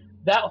that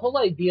whole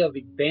idea of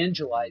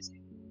evangelizing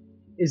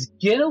is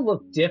gonna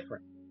look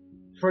different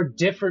for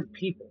different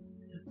people.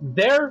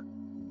 Their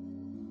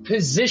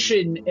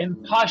position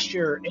and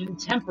posture and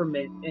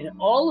temperament and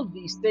all of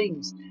these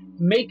things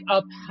make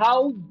up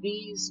how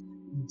these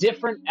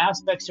different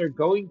aspects are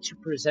going to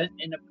present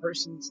in a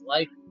person's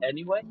life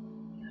anyway.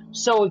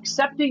 So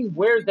accepting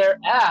where they're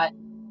at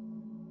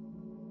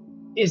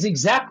is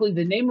exactly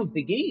the name of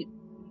the game.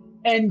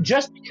 And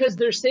just because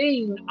they're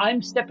saying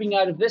I'm stepping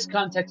out of this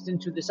context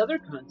into this other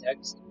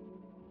context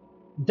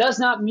does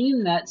not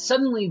mean that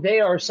suddenly they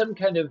are some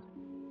kind of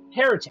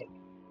heretic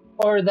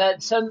or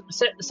that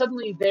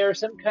suddenly they're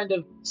some kind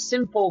of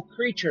sinful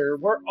creature.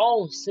 We're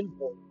all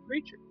sinful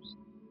creatures.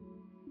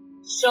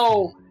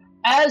 So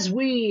as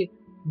we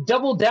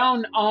double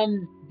down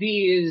on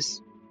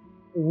these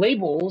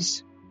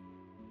labels,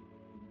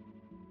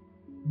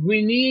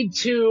 we need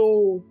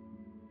to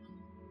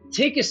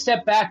take a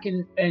step back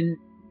and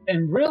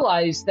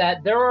realize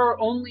that there are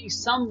only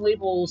some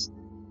labels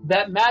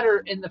that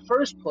matter in the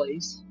first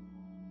place.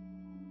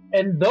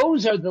 And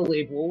those are the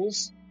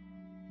labels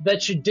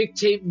that should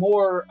dictate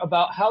more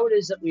about how it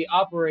is that we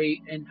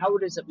operate and how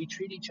it is that we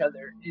treat each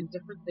other and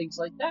different things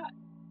like that.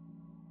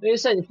 Like I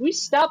said, if we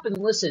stop and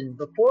listen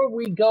before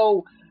we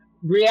go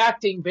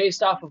reacting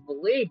based off of a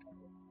label,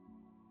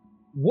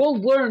 we'll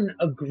learn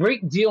a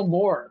great deal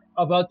more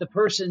about the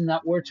person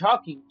that we're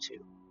talking to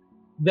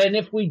than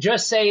if we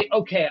just say,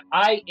 okay,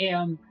 I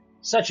am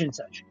such and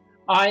such.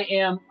 I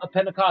am a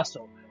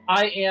Pentecostal.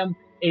 I am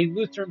a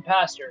Lutheran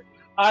pastor.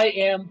 I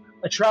am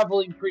a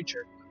traveling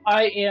preacher.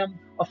 I am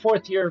a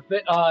fourth-year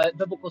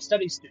biblical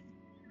studies student.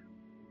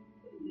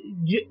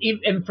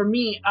 And for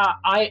me,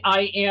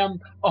 I am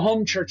a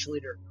home church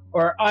leader,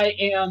 or I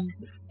am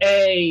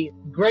a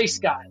grace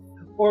guy,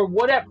 or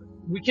whatever.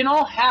 We can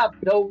all have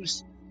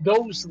those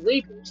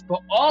labels, but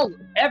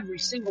every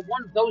single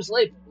one of those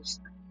labels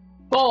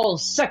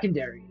falls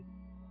secondary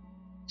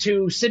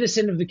to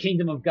citizen of the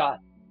kingdom of God,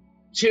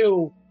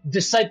 to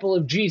disciple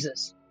of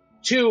Jesus,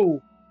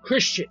 to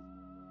Christian,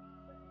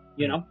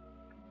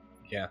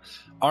 Yeah.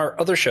 Our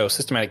other show,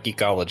 Systematic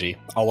Geekology,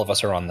 all of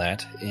us are on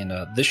that. And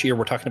this year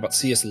we're talking about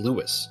C.S.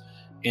 Lewis.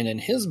 And in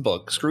his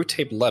book, Screw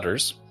Tape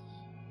Letters,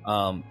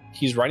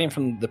 He's writing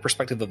from the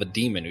perspective of a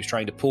demon who's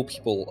trying to pull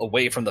people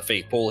away from the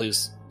faith, pull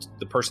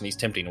the person he's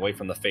tempting away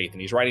from the faith,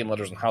 and he's writing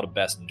letters on how to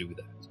best do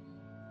that.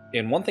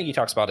 And one thing he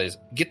talks about is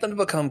get them to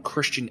become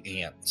Christian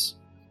ants,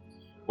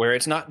 where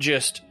it's not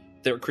just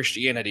their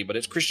Christianity, but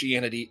it's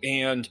Christianity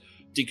and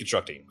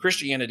deconstructing,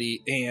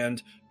 Christianity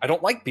and I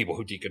don't like people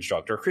who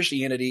deconstruct, or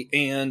Christianity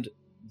and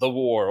the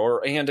war,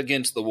 or and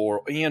against the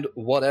war, and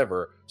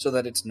whatever, so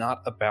that it's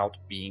not about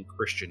being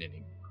Christian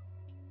anymore.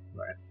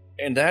 Right.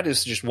 And that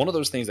is just one of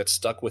those things that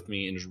stuck with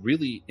me and has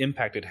really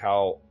impacted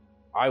how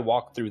I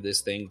walk through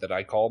this thing that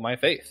I call my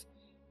faith.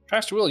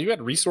 Pastor Will, you had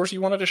a resource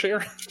you wanted to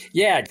share?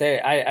 Yeah,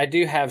 I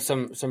do have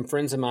some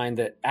friends of mine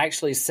that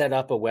actually set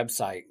up a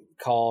website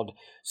called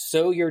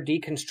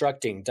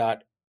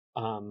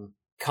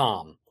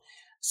soyourdeconstructing.com.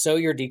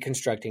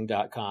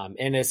 soyourdeconstructing.com.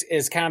 And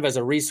it's kind of as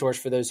a resource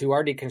for those who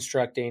are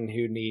deconstructing,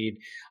 who need,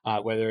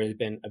 whether they've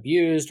been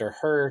abused or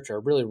hurt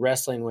or really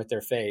wrestling with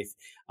their faith.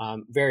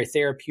 Very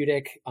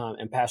therapeutic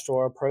and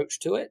pastoral approach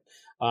to it.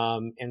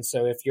 And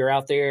so if you're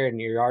out there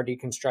and you are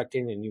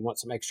deconstructing and you want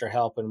some extra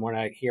help and want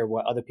to hear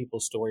what other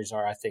people's stories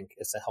are, I think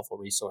it's a helpful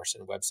resource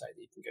and a website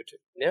that you can go to.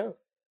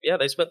 Yeah,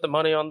 they spent the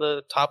money on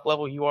the top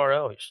level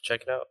URL. You should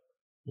check it out.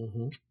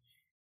 Mm-hmm.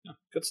 Yeah,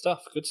 good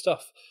stuff.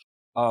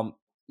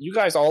 You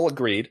guys all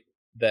agreed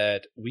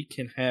that we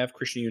can have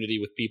Christian unity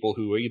with people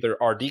who either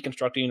are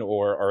deconstructing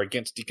or are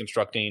against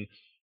deconstructing,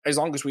 as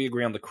long as we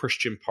agree on the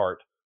Christian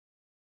part.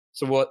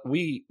 So what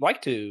we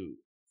like to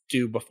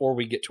do before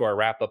we get to our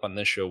wrap up on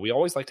this show, we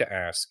always like to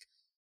ask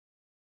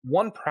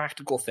one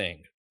practical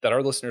thing that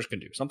our listeners can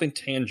do, something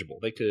tangible.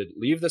 They could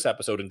leave this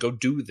episode and go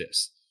do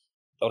this.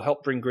 That'll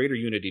help bring greater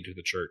unity to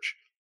the church.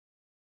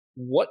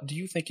 What do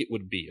you think it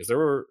would be? Is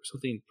there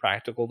something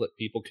practical that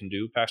people can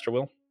do, Pastor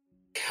Will?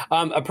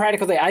 A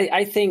practical thing,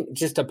 I think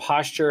just a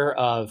posture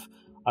of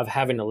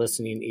having a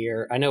listening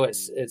ear. I know it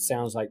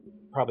sounds like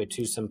probably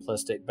too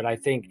simplistic, but I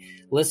think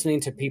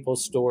listening to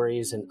people's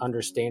stories and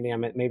understanding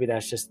them, maybe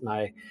that's just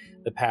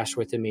the pastor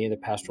within me, the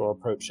pastoral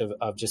approach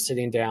of just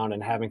sitting down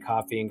and having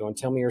coffee and going,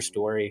 tell me your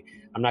story.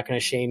 I'm not going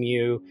to shame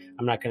you.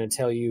 I'm not going to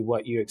tell you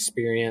what you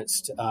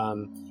experienced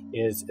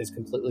is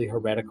completely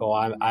heretical.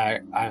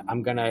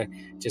 I'm going to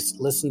just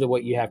listen to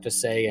what you have to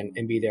say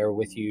and be there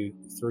with you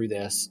through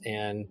this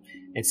and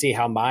see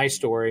how my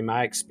story,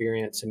 my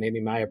experience, and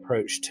maybe my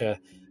approach to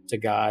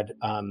God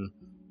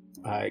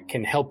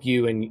can help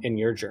you in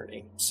your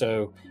journey.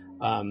 So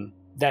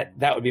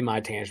that would be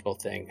my tangible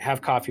thing.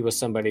 Have coffee with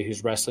somebody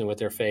who's wrestling with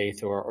their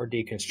faith or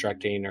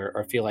deconstructing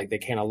or feel like they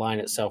can't align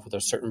itself with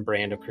a certain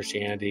brand of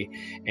Christianity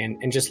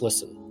and just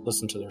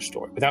listen to their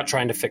story without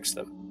trying to fix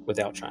them.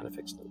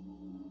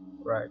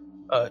 Right.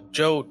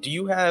 Joe, do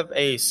you have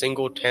a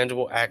single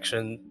tangible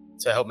action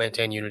to help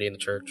maintain unity in the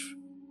church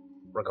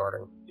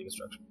regarding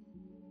deconstruction?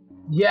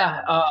 Yeah,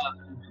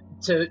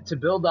 to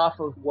build off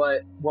of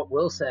what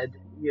Will said,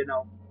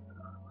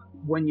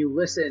 when you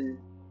listen,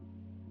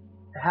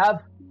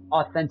 have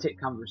authentic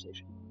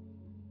conversation.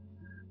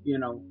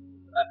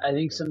 I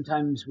think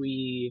sometimes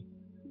we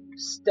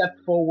step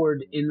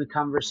forward in the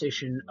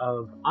conversation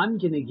of, I'm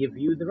going to give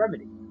you the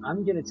remedy.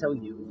 I'm going to tell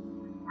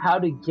you how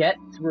to get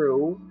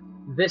through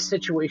this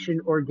situation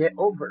or get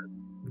over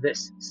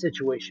this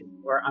situation,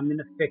 or I'm going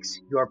to fix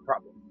your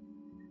problem.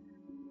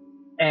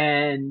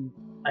 And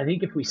I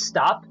think if we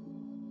stop,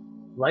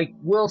 like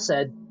Will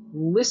said,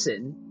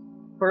 listen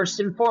first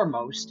and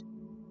foremost,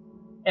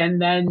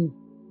 and then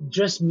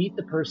just meet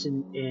the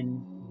person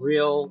in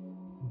real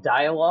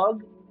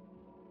dialogue,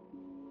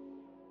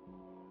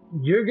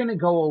 you're going to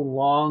go a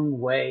long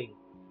way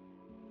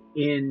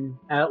in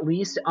at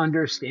least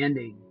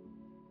understanding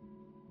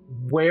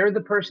where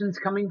the person's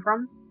coming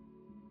from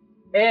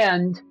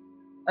and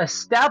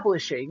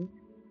establishing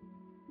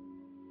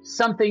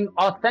something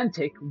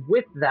authentic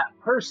with that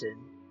person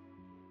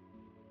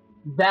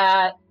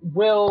that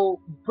will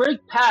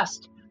break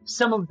past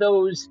some of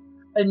those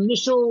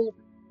initial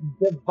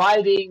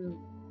dividing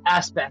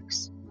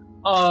aspects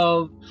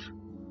of,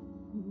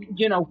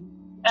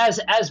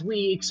 as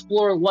we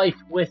explore life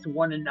with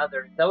one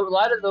another. Though a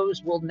lot of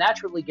those will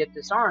naturally get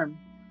disarmed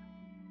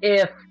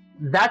if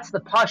that's the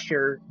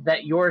posture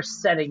that you're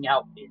setting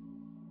out in.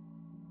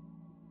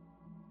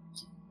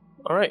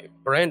 All right,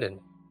 Brandon,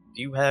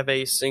 do you have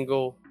a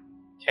single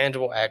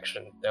tangible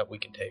action that we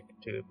can take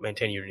to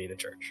maintain unity in the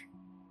church?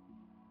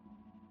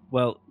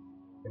 Well,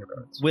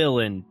 Will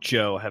and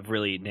Joe have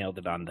really nailed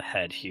it on the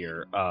head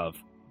here of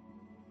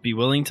be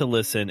willing to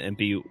listen and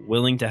be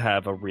willing to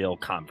have a real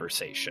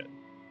conversation.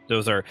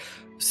 Those are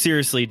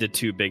seriously the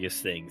two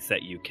biggest things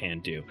that you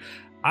can do.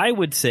 I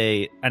would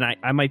say, and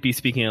I might be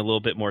speaking a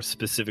little bit more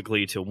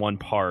specifically to one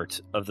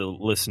part of the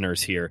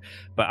listeners here,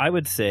 but I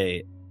would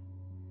say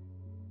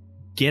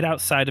get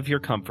outside of your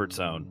comfort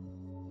zone.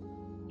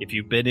 If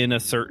you've been in a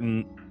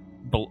certain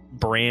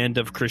brand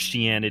of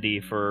Christianity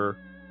for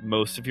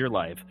most of your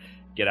life,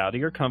 get out of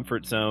your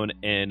comfort zone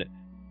and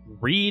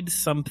read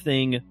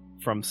something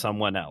from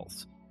someone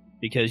else,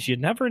 because you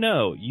never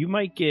know, you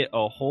might get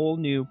a whole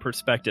new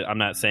perspective. I'm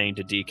not saying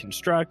to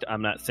deconstruct.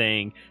 I'm not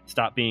saying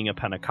stop being a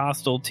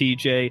Pentecostal,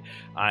 TJ.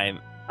 I'm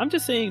I'm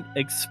just saying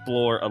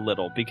explore a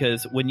little,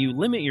 because when you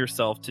limit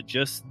yourself to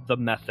just the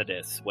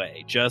Methodist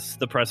way, just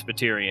the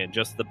Presbyterian,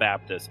 just the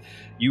Baptist,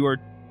 you are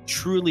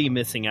truly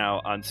missing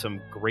out on some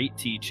great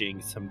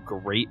teaching, some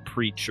great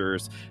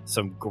preachers,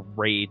 some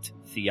great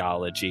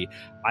theology.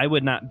 I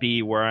would not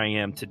be where I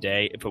am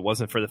today if it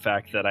wasn't for the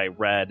fact that I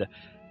read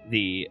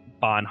the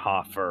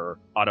Bonhoeffer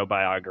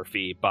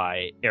autobiography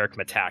by Eric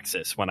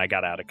Metaxas when I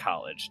got out of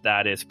college.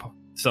 That is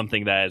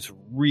something that has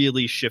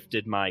really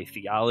shifted my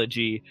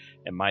theology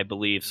and my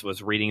beliefs,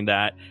 was reading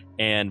that.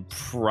 And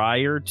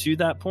prior to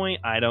that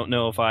point, I don't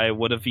know if I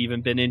would have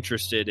even been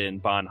interested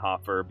in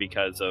Bonhoeffer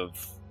because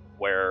of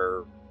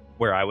where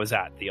I was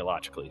at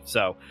theologically.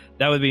 So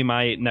that would be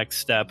my next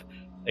step.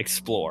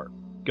 Explore.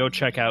 Go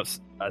check out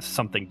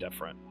something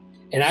different.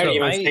 And I would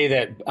even say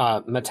that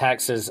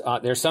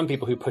Metaxas, there's some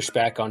people who push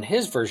back on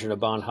his version of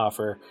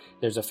Bonhoeffer.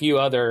 There's a few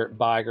other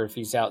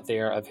biographies out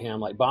there of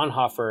him. Like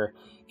Bonhoeffer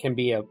can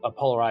be a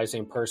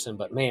polarizing person,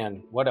 but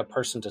man, what a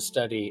person to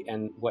study,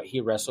 and what he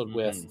wrestled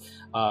with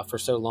for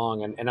so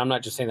long. And I'm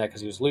not just saying that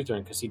because he was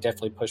Lutheran, because he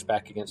definitely pushed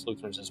back against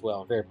Lutherans as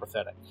well. Very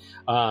prophetic.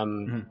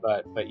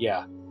 But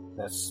yeah,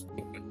 that's...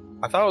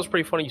 I thought it was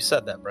pretty funny you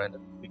said that,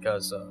 Brandon,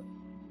 because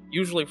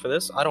usually for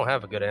this, I don't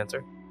have a good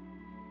answer.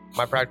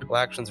 My practical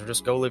actions are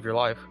just go live your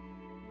life.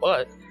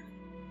 But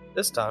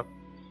this time,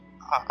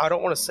 I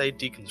don't want to say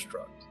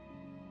deconstruct,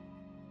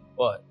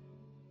 but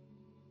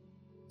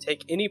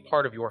take any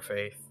part of your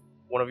faith,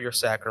 one of your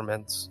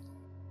sacraments,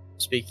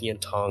 speaking in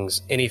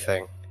tongues,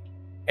 anything,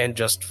 and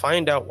just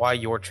find out why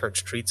your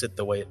church treats it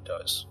the way it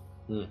does.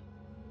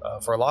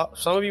 For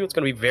some of you, it's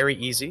going to be very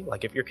easy.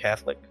 Like if you're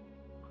Catholic,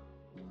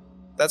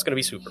 that's going to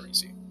be super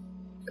easy.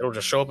 It'll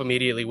just show up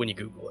immediately when you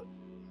Google it.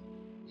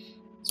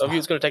 Some of you,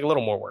 it's going to take a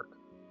little more work.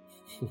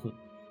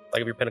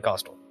 Like if you're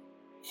Pentecostal,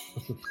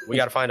 we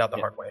got to find out the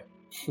hard way.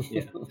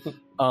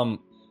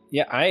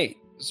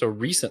 So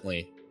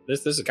recently,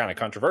 this is kind of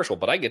controversial,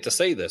 but I get to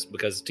say this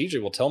because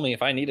TJ will tell me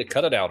if I need to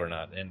cut it out or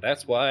not, and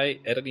that's why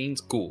editing's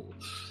cool.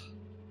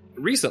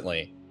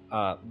 Recently,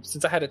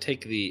 since I had to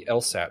take the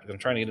LSAT because I'm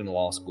trying to get into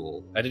law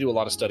school, I had to do a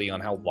lot of study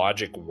on how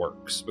logic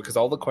works, because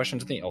all the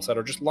questions in the LSAT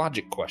are just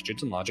logic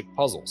questions and logic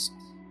puzzles.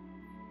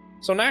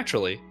 So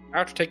naturally,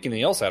 after taking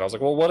the LSAT, I was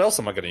like, well, what else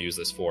am I going to use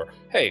this for?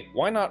 Hey,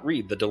 why not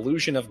read The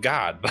Delusion of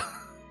God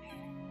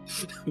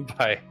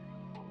by...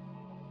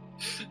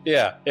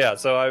 Yeah,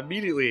 so I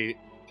immediately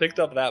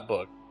picked up that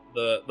book,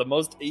 the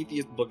most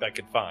atheist book I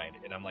could find,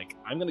 and I'm like,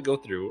 I'm going to go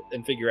through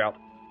and figure out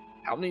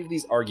how many of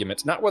these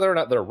arguments, not whether or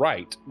not they're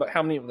right, but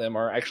how many of them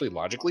are actually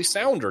logically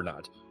sound or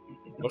not.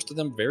 Most of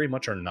them very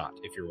much are not,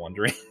 if you're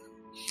wondering.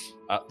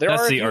 There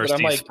are a few that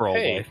I'm like,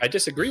 hey, I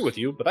disagree with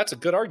you, but that's a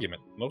good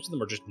argument. Most of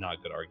them are just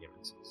not good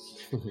arguments.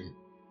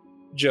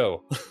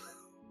 Joe.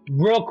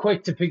 Real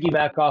quick to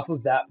piggyback off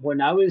of that,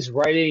 when I was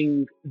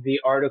writing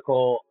the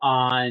article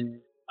on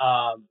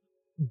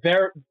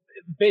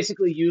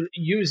basically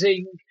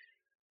using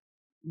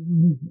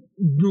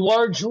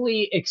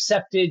largely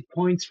accepted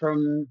points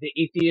from the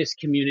atheist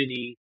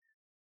community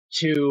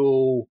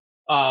to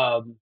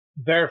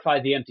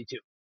verify the empty tomb,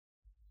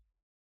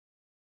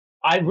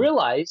 I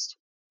realized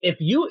if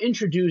you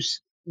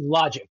introduce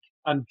logic,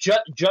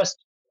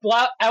 just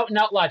flat out and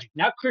out logic,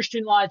 not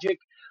Christian logic,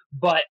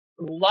 but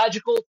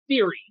logical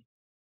theory,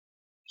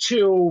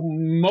 to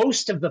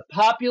most of the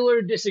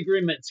popular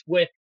disagreements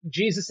with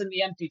Jesus and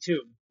the empty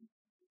tomb,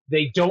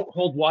 they don't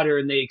hold water,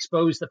 and they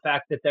expose the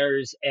fact that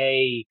there's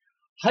a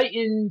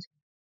heightened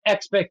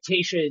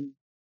expectation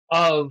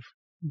of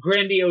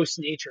grandiose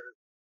nature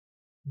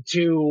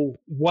to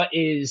what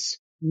is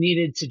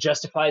needed to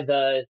justify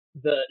to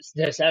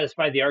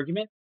satisfy the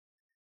argument.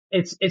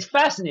 It's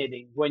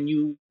fascinating when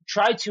you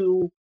try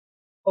to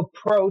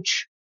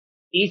approach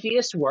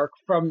atheist work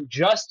from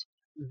just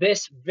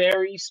this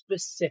very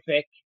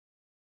specific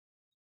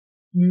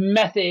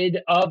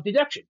method of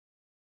deduction.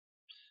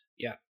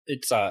 Yeah,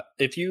 it's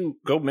if you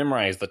go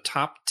memorize the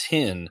top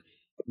 10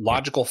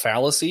 logical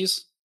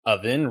fallacies,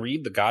 then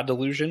read The God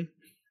Delusion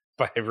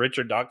by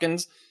Richard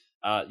Dawkins,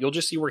 you'll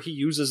just see where he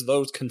uses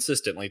those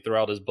consistently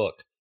throughout his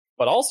book.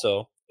 But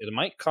also, it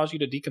might cause you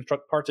to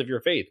deconstruct parts of your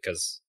faith,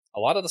 because a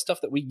lot of the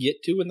stuff that we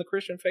get to in the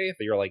Christian faith,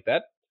 you're like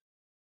that,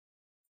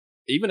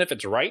 even if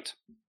it's right,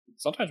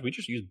 sometimes we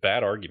just use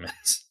bad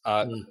arguments.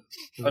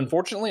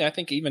 Unfortunately, I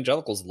think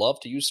evangelicals love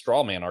to use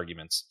straw man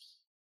arguments.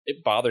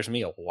 It bothers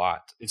me a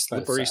lot.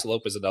 Slippery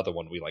slope is another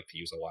one we like to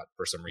use a lot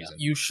for some reason.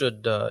 You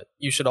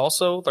should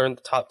also learn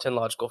the top 10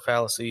 logical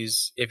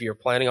fallacies if you're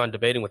planning on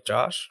debating with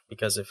Josh,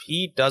 because if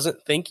he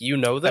doesn't think you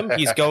know them,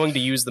 he's going to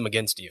use them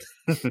against you.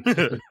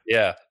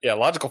 Yeah,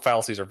 logical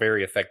fallacies are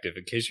very effective,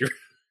 in case you're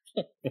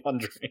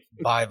wondering.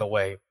 By the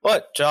way.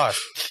 But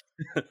Josh,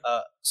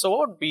 so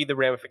what would be the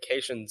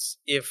ramifications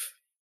if,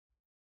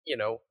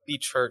 the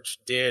church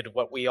did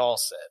what we all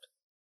said?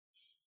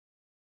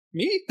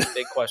 Me?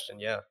 Big question,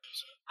 yeah.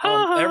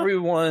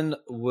 Everyone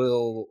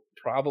will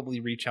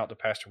probably reach out to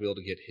Pastor Will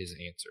to get his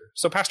answer.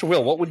 So, Pastor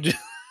Will, what would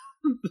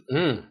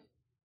you...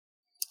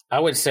 I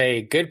would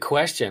say, good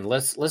question.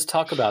 Let's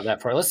talk about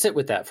that let's sit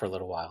with that for a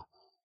little while.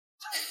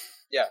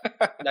 Yeah,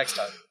 next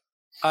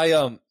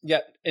time.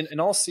 In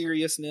all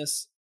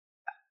seriousness,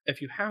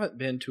 if you haven't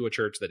been to a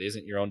church that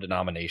isn't your own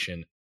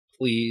denomination,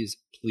 please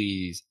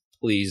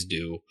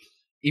do.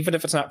 Even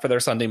if it's not for their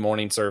Sunday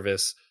morning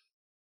service,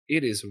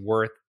 it is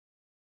worth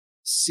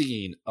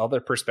seeing other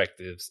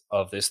perspectives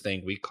of this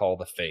thing we call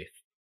the faith.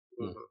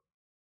 Mm-hmm.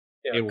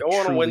 Yeah, it will go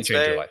on a truly Wednesday,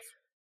 change your life.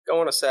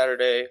 Go on a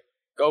Saturday,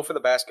 go for the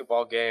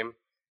basketball game.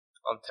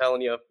 I'm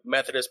telling you,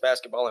 Methodist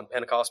basketball and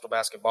Pentecostal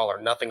basketball are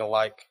nothing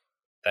alike.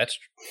 That's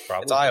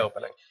probably it's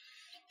eye-opening.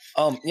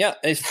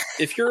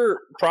 If you're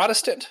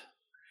Protestant,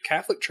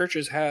 Catholic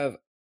churches have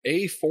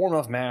a form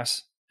of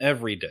mass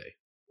every day.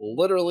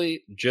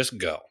 Literally, just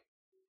go.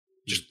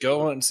 Just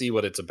go and see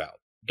what it's about.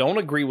 Don't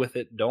agree with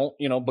it. Don't,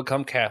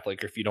 become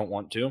Catholic if you don't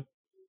want to.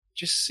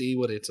 Just see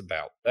what it's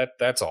about.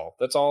 That's all.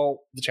 That's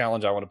all the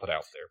challenge I want to put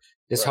out there.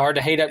 It's hard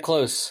to hate up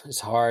close. It's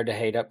hard to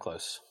hate up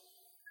close.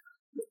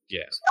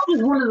 Yeah. That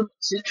was one of the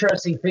most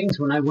interesting things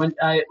when I went.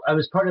 I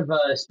was part of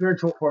a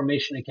spiritual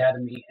formation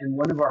academy, and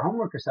one of our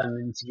homework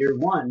assignments, year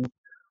one,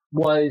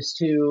 was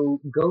to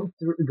go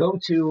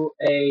to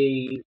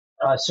a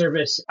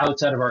service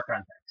outside of our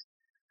context.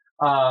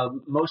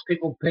 Most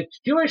people picked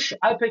Jewish.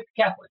 I picked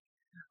Catholic.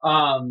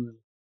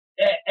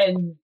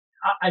 And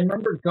I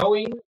remember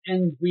going,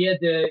 and we had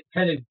to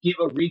kind of give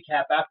a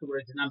recap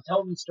afterwards. And I'm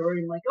telling the story,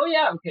 and I'm like, oh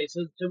yeah, okay,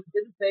 so we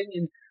did the thing,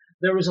 and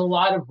there was a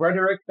lot of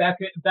rhetoric back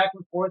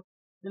and forth.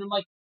 And I'm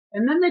like,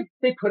 and then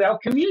they put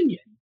out communion,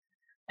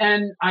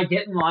 and I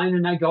get in line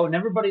and I go, and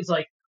everybody's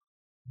like,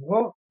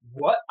 what?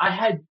 I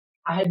had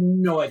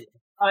no idea.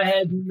 I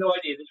had no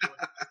idea that you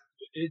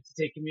wanted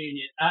to take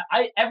communion.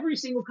 Every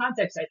single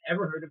context I'd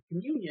ever heard of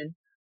communion,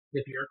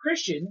 if you're a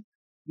Christian,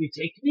 you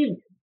take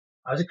communion.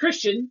 I was a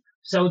Christian,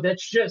 so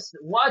that's just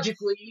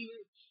logically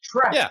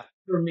tracked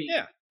for me.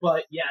 Yeah.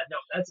 But yeah, no,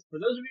 that's for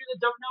those of you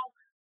that don't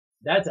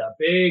know, that's a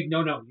big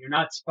no. You're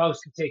not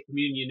supposed to take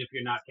communion if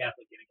you're not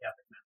Catholic in a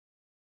Catholic mass.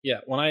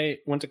 Yeah, when I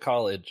went to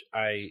college,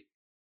 it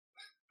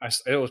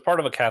was part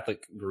of a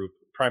Catholic group,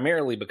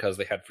 primarily because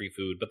they had free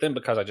food, but then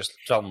because I just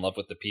fell in love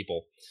with the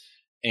people,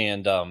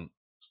 and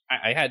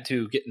I had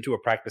to get into a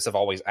practice of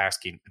always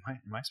asking,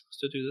 "Am I supposed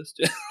to do this?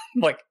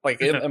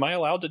 Am I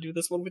allowed to do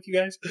this one with you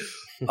guys?"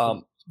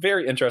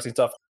 Very interesting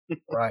stuff.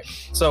 Right.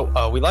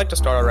 So we like to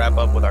start our wrap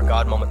up with our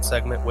God Moment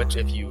segment, which,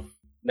 if you've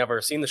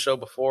never seen the show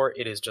before,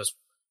 it is just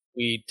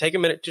we take a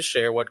minute to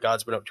share what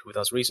God's been up to with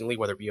us recently,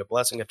 whether it be a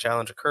blessing, a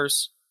challenge, a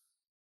curse,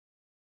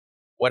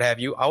 what have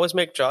you. I always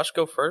make Josh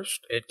go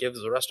first. It gives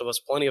the rest of us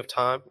plenty of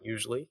time,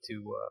 usually,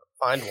 to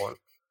find one.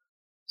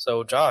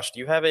 So, Josh,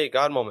 do you have a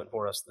God moment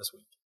for us this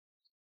week?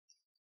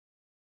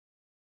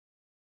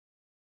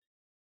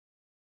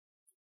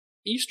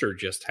 Easter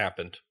just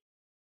happened.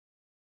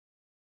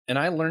 And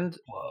I learned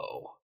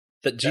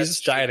that Jesus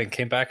died and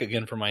came back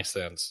again for my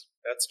sins.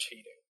 That's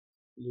cheating.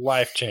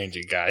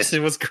 Life-changing, guys.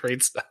 It was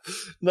great stuff.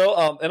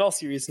 No, in all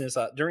seriousness,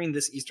 during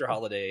this Easter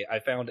holiday, I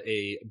found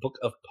a book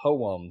of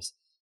poems.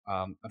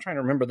 I'm trying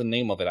to remember the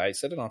name of it. I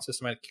said it on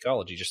Systematic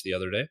Ecology just the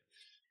other day.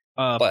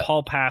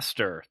 Paul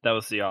Pastor, that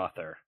was the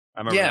author. I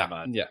remember that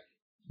much. Yeah.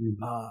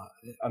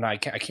 And I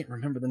can't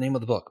remember the name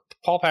of the book.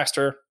 Paul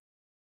Pastor,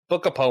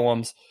 book of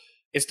poems.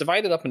 It's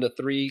divided up into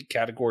 3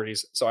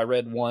 categories. So I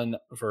read one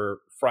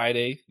for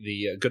Friday,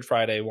 the Good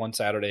Friday, one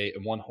Saturday,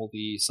 and one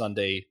Holy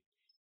Sunday,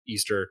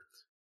 Easter.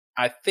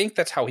 I think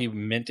that's how he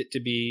meant it to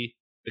be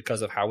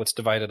because of how it's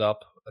divided up.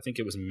 I think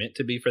it was meant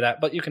to be for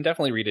that, but you can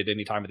definitely read it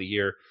any time of the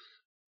year.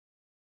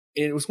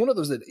 It was one of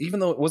those that,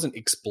 even though it wasn't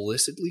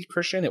explicitly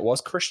Christian, it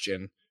was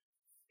Christian,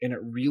 and it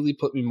really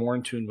put me more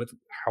in tune with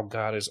how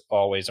God is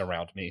always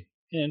around me.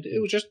 And it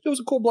was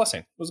a cool blessing.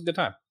 It was a good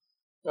time.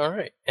 All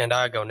right. And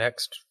I go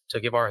next to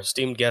give our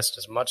esteemed guest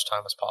as much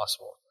time as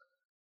possible.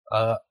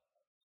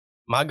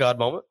 My God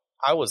moment.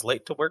 I was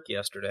late to work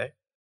yesterday,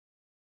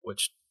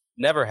 which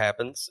never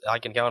happens. I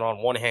can count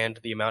on one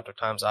hand the amount of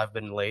times I've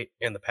been late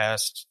in the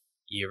past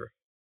year.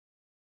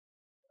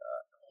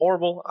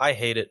 Horrible. I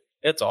hate it.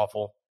 It's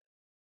awful.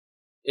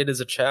 It is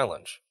a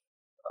challenge.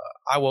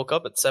 I woke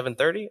up at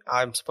 7:30.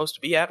 I'm supposed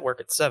to be at work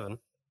at 7.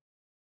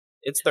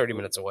 It's 30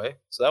 minutes away.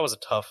 So it was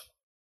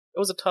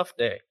a tough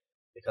day.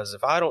 Because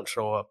if I don't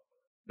show up,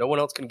 no one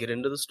else can get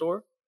into the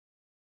store.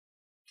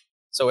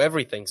 So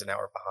everything's an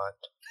hour behind.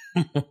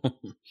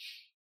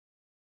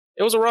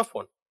 It was a rough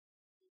one.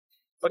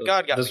 But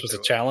God got me This was a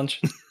through challenge?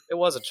 It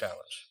was a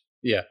challenge.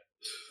 Yeah.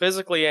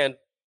 Physically and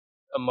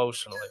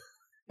emotionally.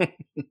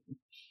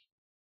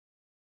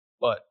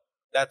 But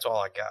that's all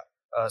I got.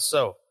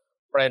 So,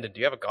 Brandon, do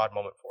you have a God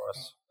moment for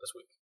us this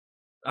week?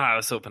 I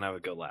was hoping I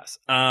would go last.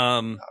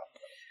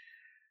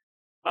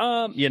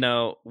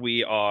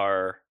 We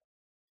are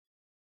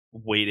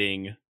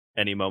waiting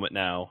any moment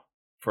now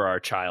for our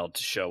child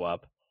to show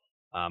up.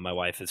 My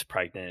wife is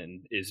pregnant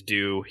and is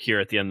due here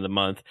at the end of the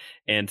month.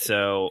 And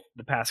so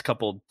the past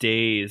couple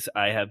days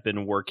I have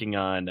been working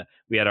on,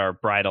 we had our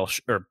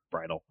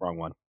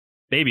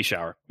baby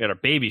shower. We had our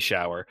baby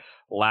shower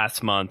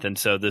last month. And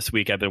so this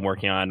week I've been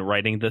working on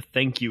writing the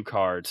thank you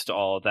cards to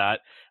all of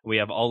that. We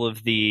have all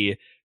of the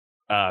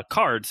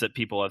cards that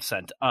people have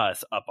sent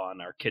us up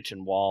on our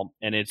kitchen wall.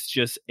 And it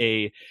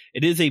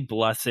is a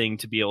blessing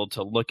to be able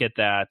to look at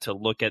that, to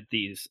look at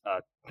these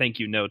thank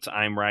you notes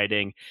I'm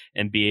writing,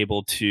 and be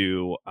able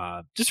to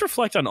just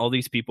reflect on all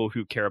these people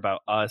who care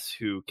about us,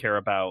 who care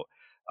about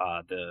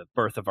the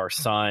birth of our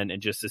son,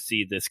 and just to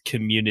see this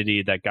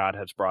community that God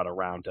has brought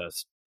around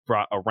us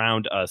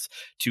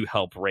to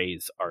help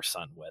raise our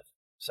son with.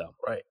 So,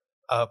 right.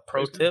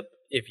 Pro tip,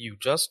 if you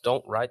just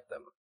don't write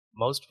them,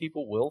 most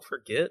people will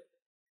forget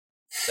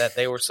that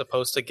they were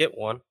supposed to get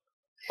one.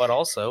 But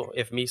also,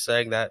 if me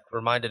saying that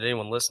reminded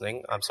anyone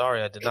listening, I'm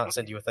sorry I did not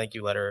send you a thank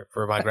you letter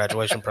for my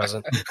graduation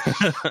present.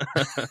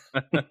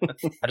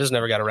 I just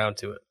never got around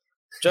to it.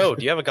 Joe,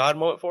 do you have a God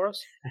moment for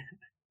us?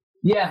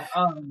 Yeah,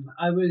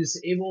 I was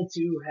able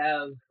to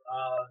have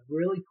a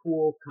really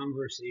cool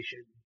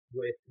conversation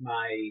with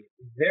my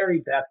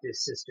very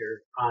Baptist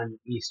sister on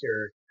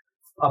Easter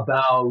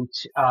about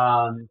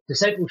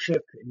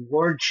discipleship and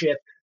lordship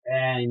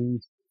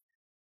and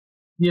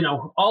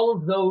all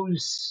of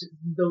those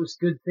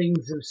good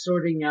things of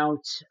sorting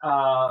out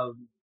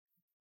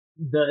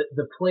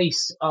the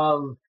place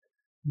of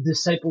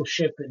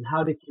discipleship and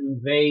how to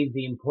convey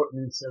the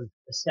importance of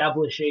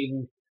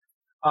establishing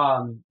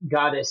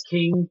God as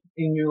King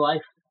in your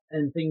life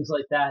and things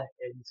like that.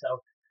 And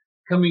so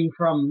coming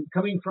from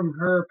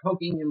her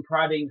poking and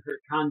prodding her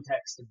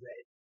context a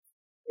bit,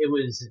 it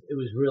was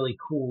really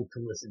cool to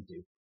listen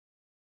to.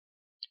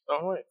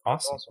 All right,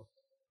 Awesome.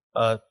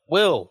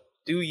 Will,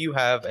 do you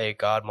have a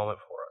God moment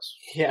for us?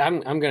 Yeah,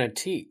 I'm going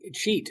to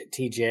cheat,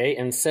 TJ,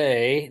 and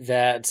say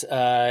that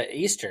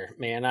Easter,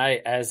 man, I,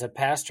 as a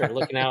pastor,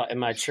 looking out in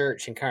my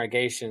church and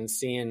congregation,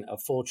 seeing a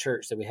full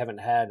church that we haven't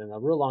had in a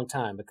real long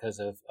time because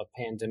of a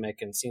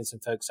pandemic, and seeing some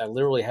folks I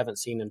literally haven't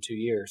seen in 2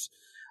 years,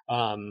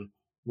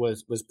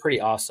 was pretty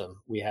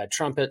awesome. We had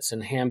trumpets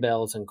and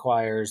handbells and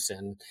choirs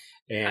and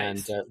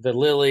nice. The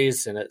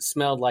lilies, and it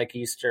smelled like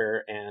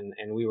Easter, and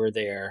we were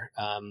there.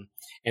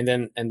 And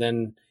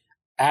then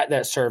at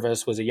that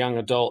service was a young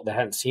adult that I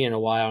hadn't seen in a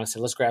while. And I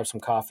said, let's grab some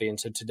coffee. And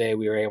so today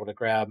we were able to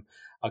grab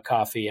a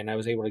coffee, and I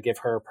was able to give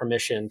her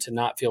permission to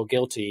not feel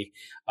guilty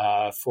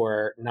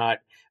for not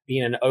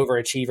being an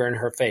overachiever in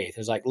her faith. It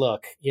was like,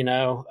 look,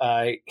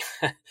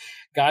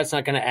 God's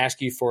not going to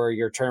ask you for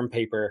your term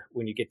paper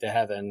when you get to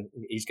heaven.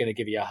 He's going to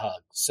give you a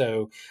hug.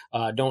 So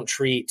don't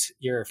treat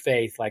your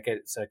faith like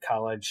it's a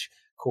college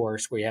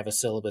course where you have a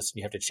syllabus and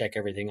you have to check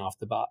everything off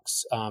the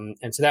box.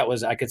 And so that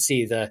was, I could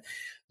see the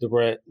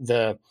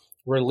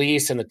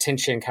release and the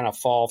tension kind of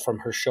fall from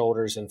her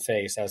shoulders and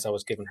face as I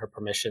was giving her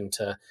permission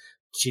to,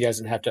 she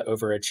doesn't have to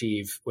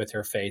overachieve with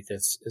her faith.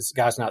 It's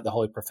God's not the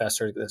holy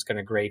professor that's going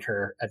to grade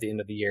her at the end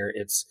of the year.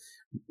 It's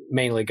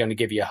mainly going to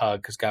give you a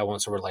hug because God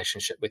wants a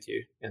relationship with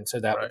you. And so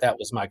that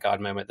was my God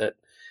moment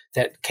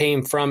that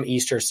came from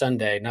Easter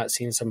Sunday, not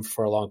seeing someone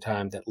for a long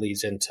time, that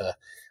leads into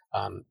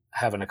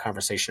having a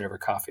conversation over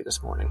coffee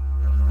this morning.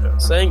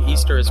 Saying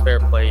Easter is fair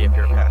play if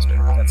you're a pastor.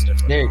 That's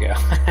different. There you go.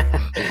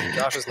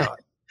 Josh is not.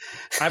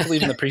 I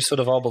believe in the priesthood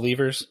of all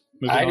believers.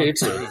 I do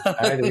too.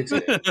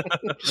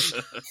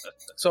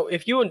 So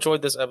if you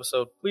enjoyed this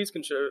episode, please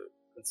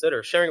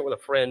consider sharing it with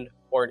a friend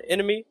or an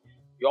enemy.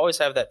 You always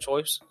have that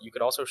choice. You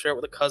could also share it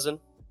with a cousin.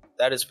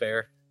 That is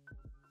fair.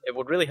 It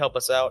would really help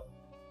us out,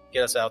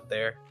 get us out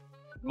there.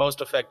 Most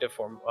effective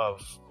form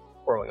of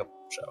growing a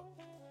show.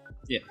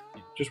 Yeah,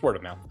 just word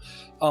of mouth.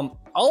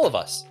 All of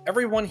us,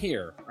 everyone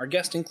here, our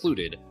guest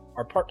included,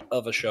 are part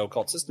of a show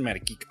called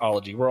Systematic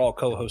Geekology. We're all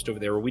co-hosts over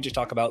there where we just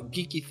talk about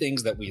geeky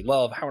things that we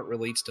love, how it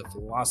relates to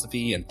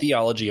philosophy and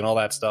theology and all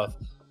that stuff.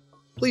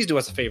 Please do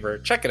us a favor.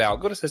 Check it out.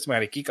 Go to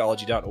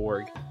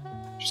systematicgeekology.org.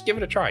 Just give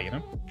it a try,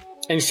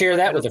 And share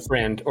that with a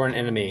friend or an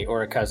enemy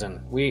or a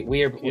cousin.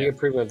 We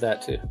approve of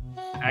that too.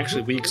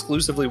 Actually, we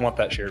exclusively want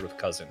that shared with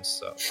cousins.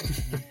 So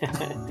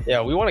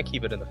yeah, we want to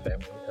keep it in the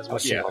family as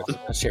much.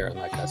 I'll share it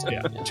with my cousin.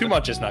 Yeah. Too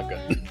much is not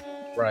good.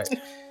 Right.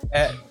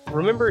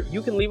 Remember,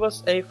 you can leave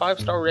us a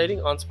 5-star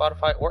rating on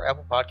Spotify or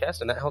Apple Podcast,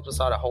 and that helps us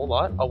out a whole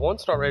lot. A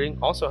 1-star rating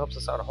also helps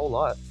us out a whole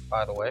lot,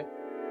 by the way.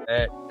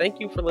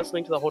 Thank you for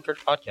listening to the Whole Church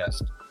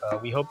Podcast.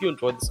 We hope you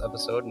enjoyed this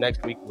episode.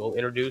 Next week, we'll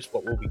introduce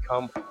what will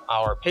become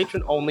our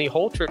patron-only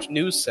Whole Church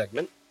News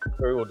segment,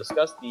 where we will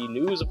discuss the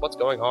news of what's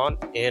going on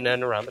in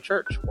and around the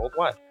church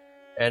worldwide.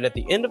 And at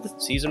the end of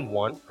season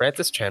 1,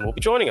 Francis Chan will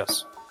be joining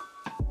us.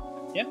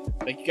 Yeah,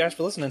 thank you guys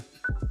for listening.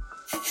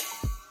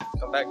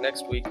 Come back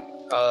next week.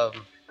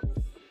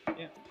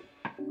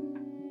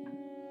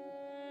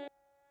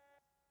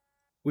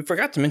 We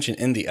forgot to mention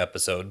in the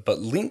episode, but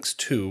links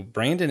to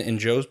Brandon and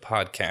Joe's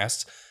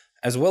podcasts,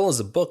 as well as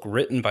a book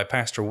written by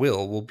Pastor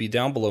will be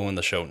down below in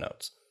the show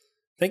notes.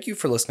 Thank you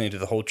for listening to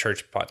the Whole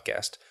Church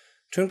Podcast.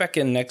 Tune back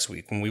in next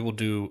week when we will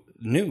do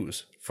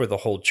news for the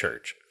whole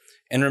church.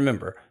 And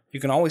remember, you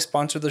can always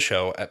sponsor the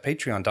show at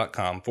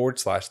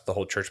patreon.com/the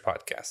Whole Church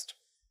Podcast.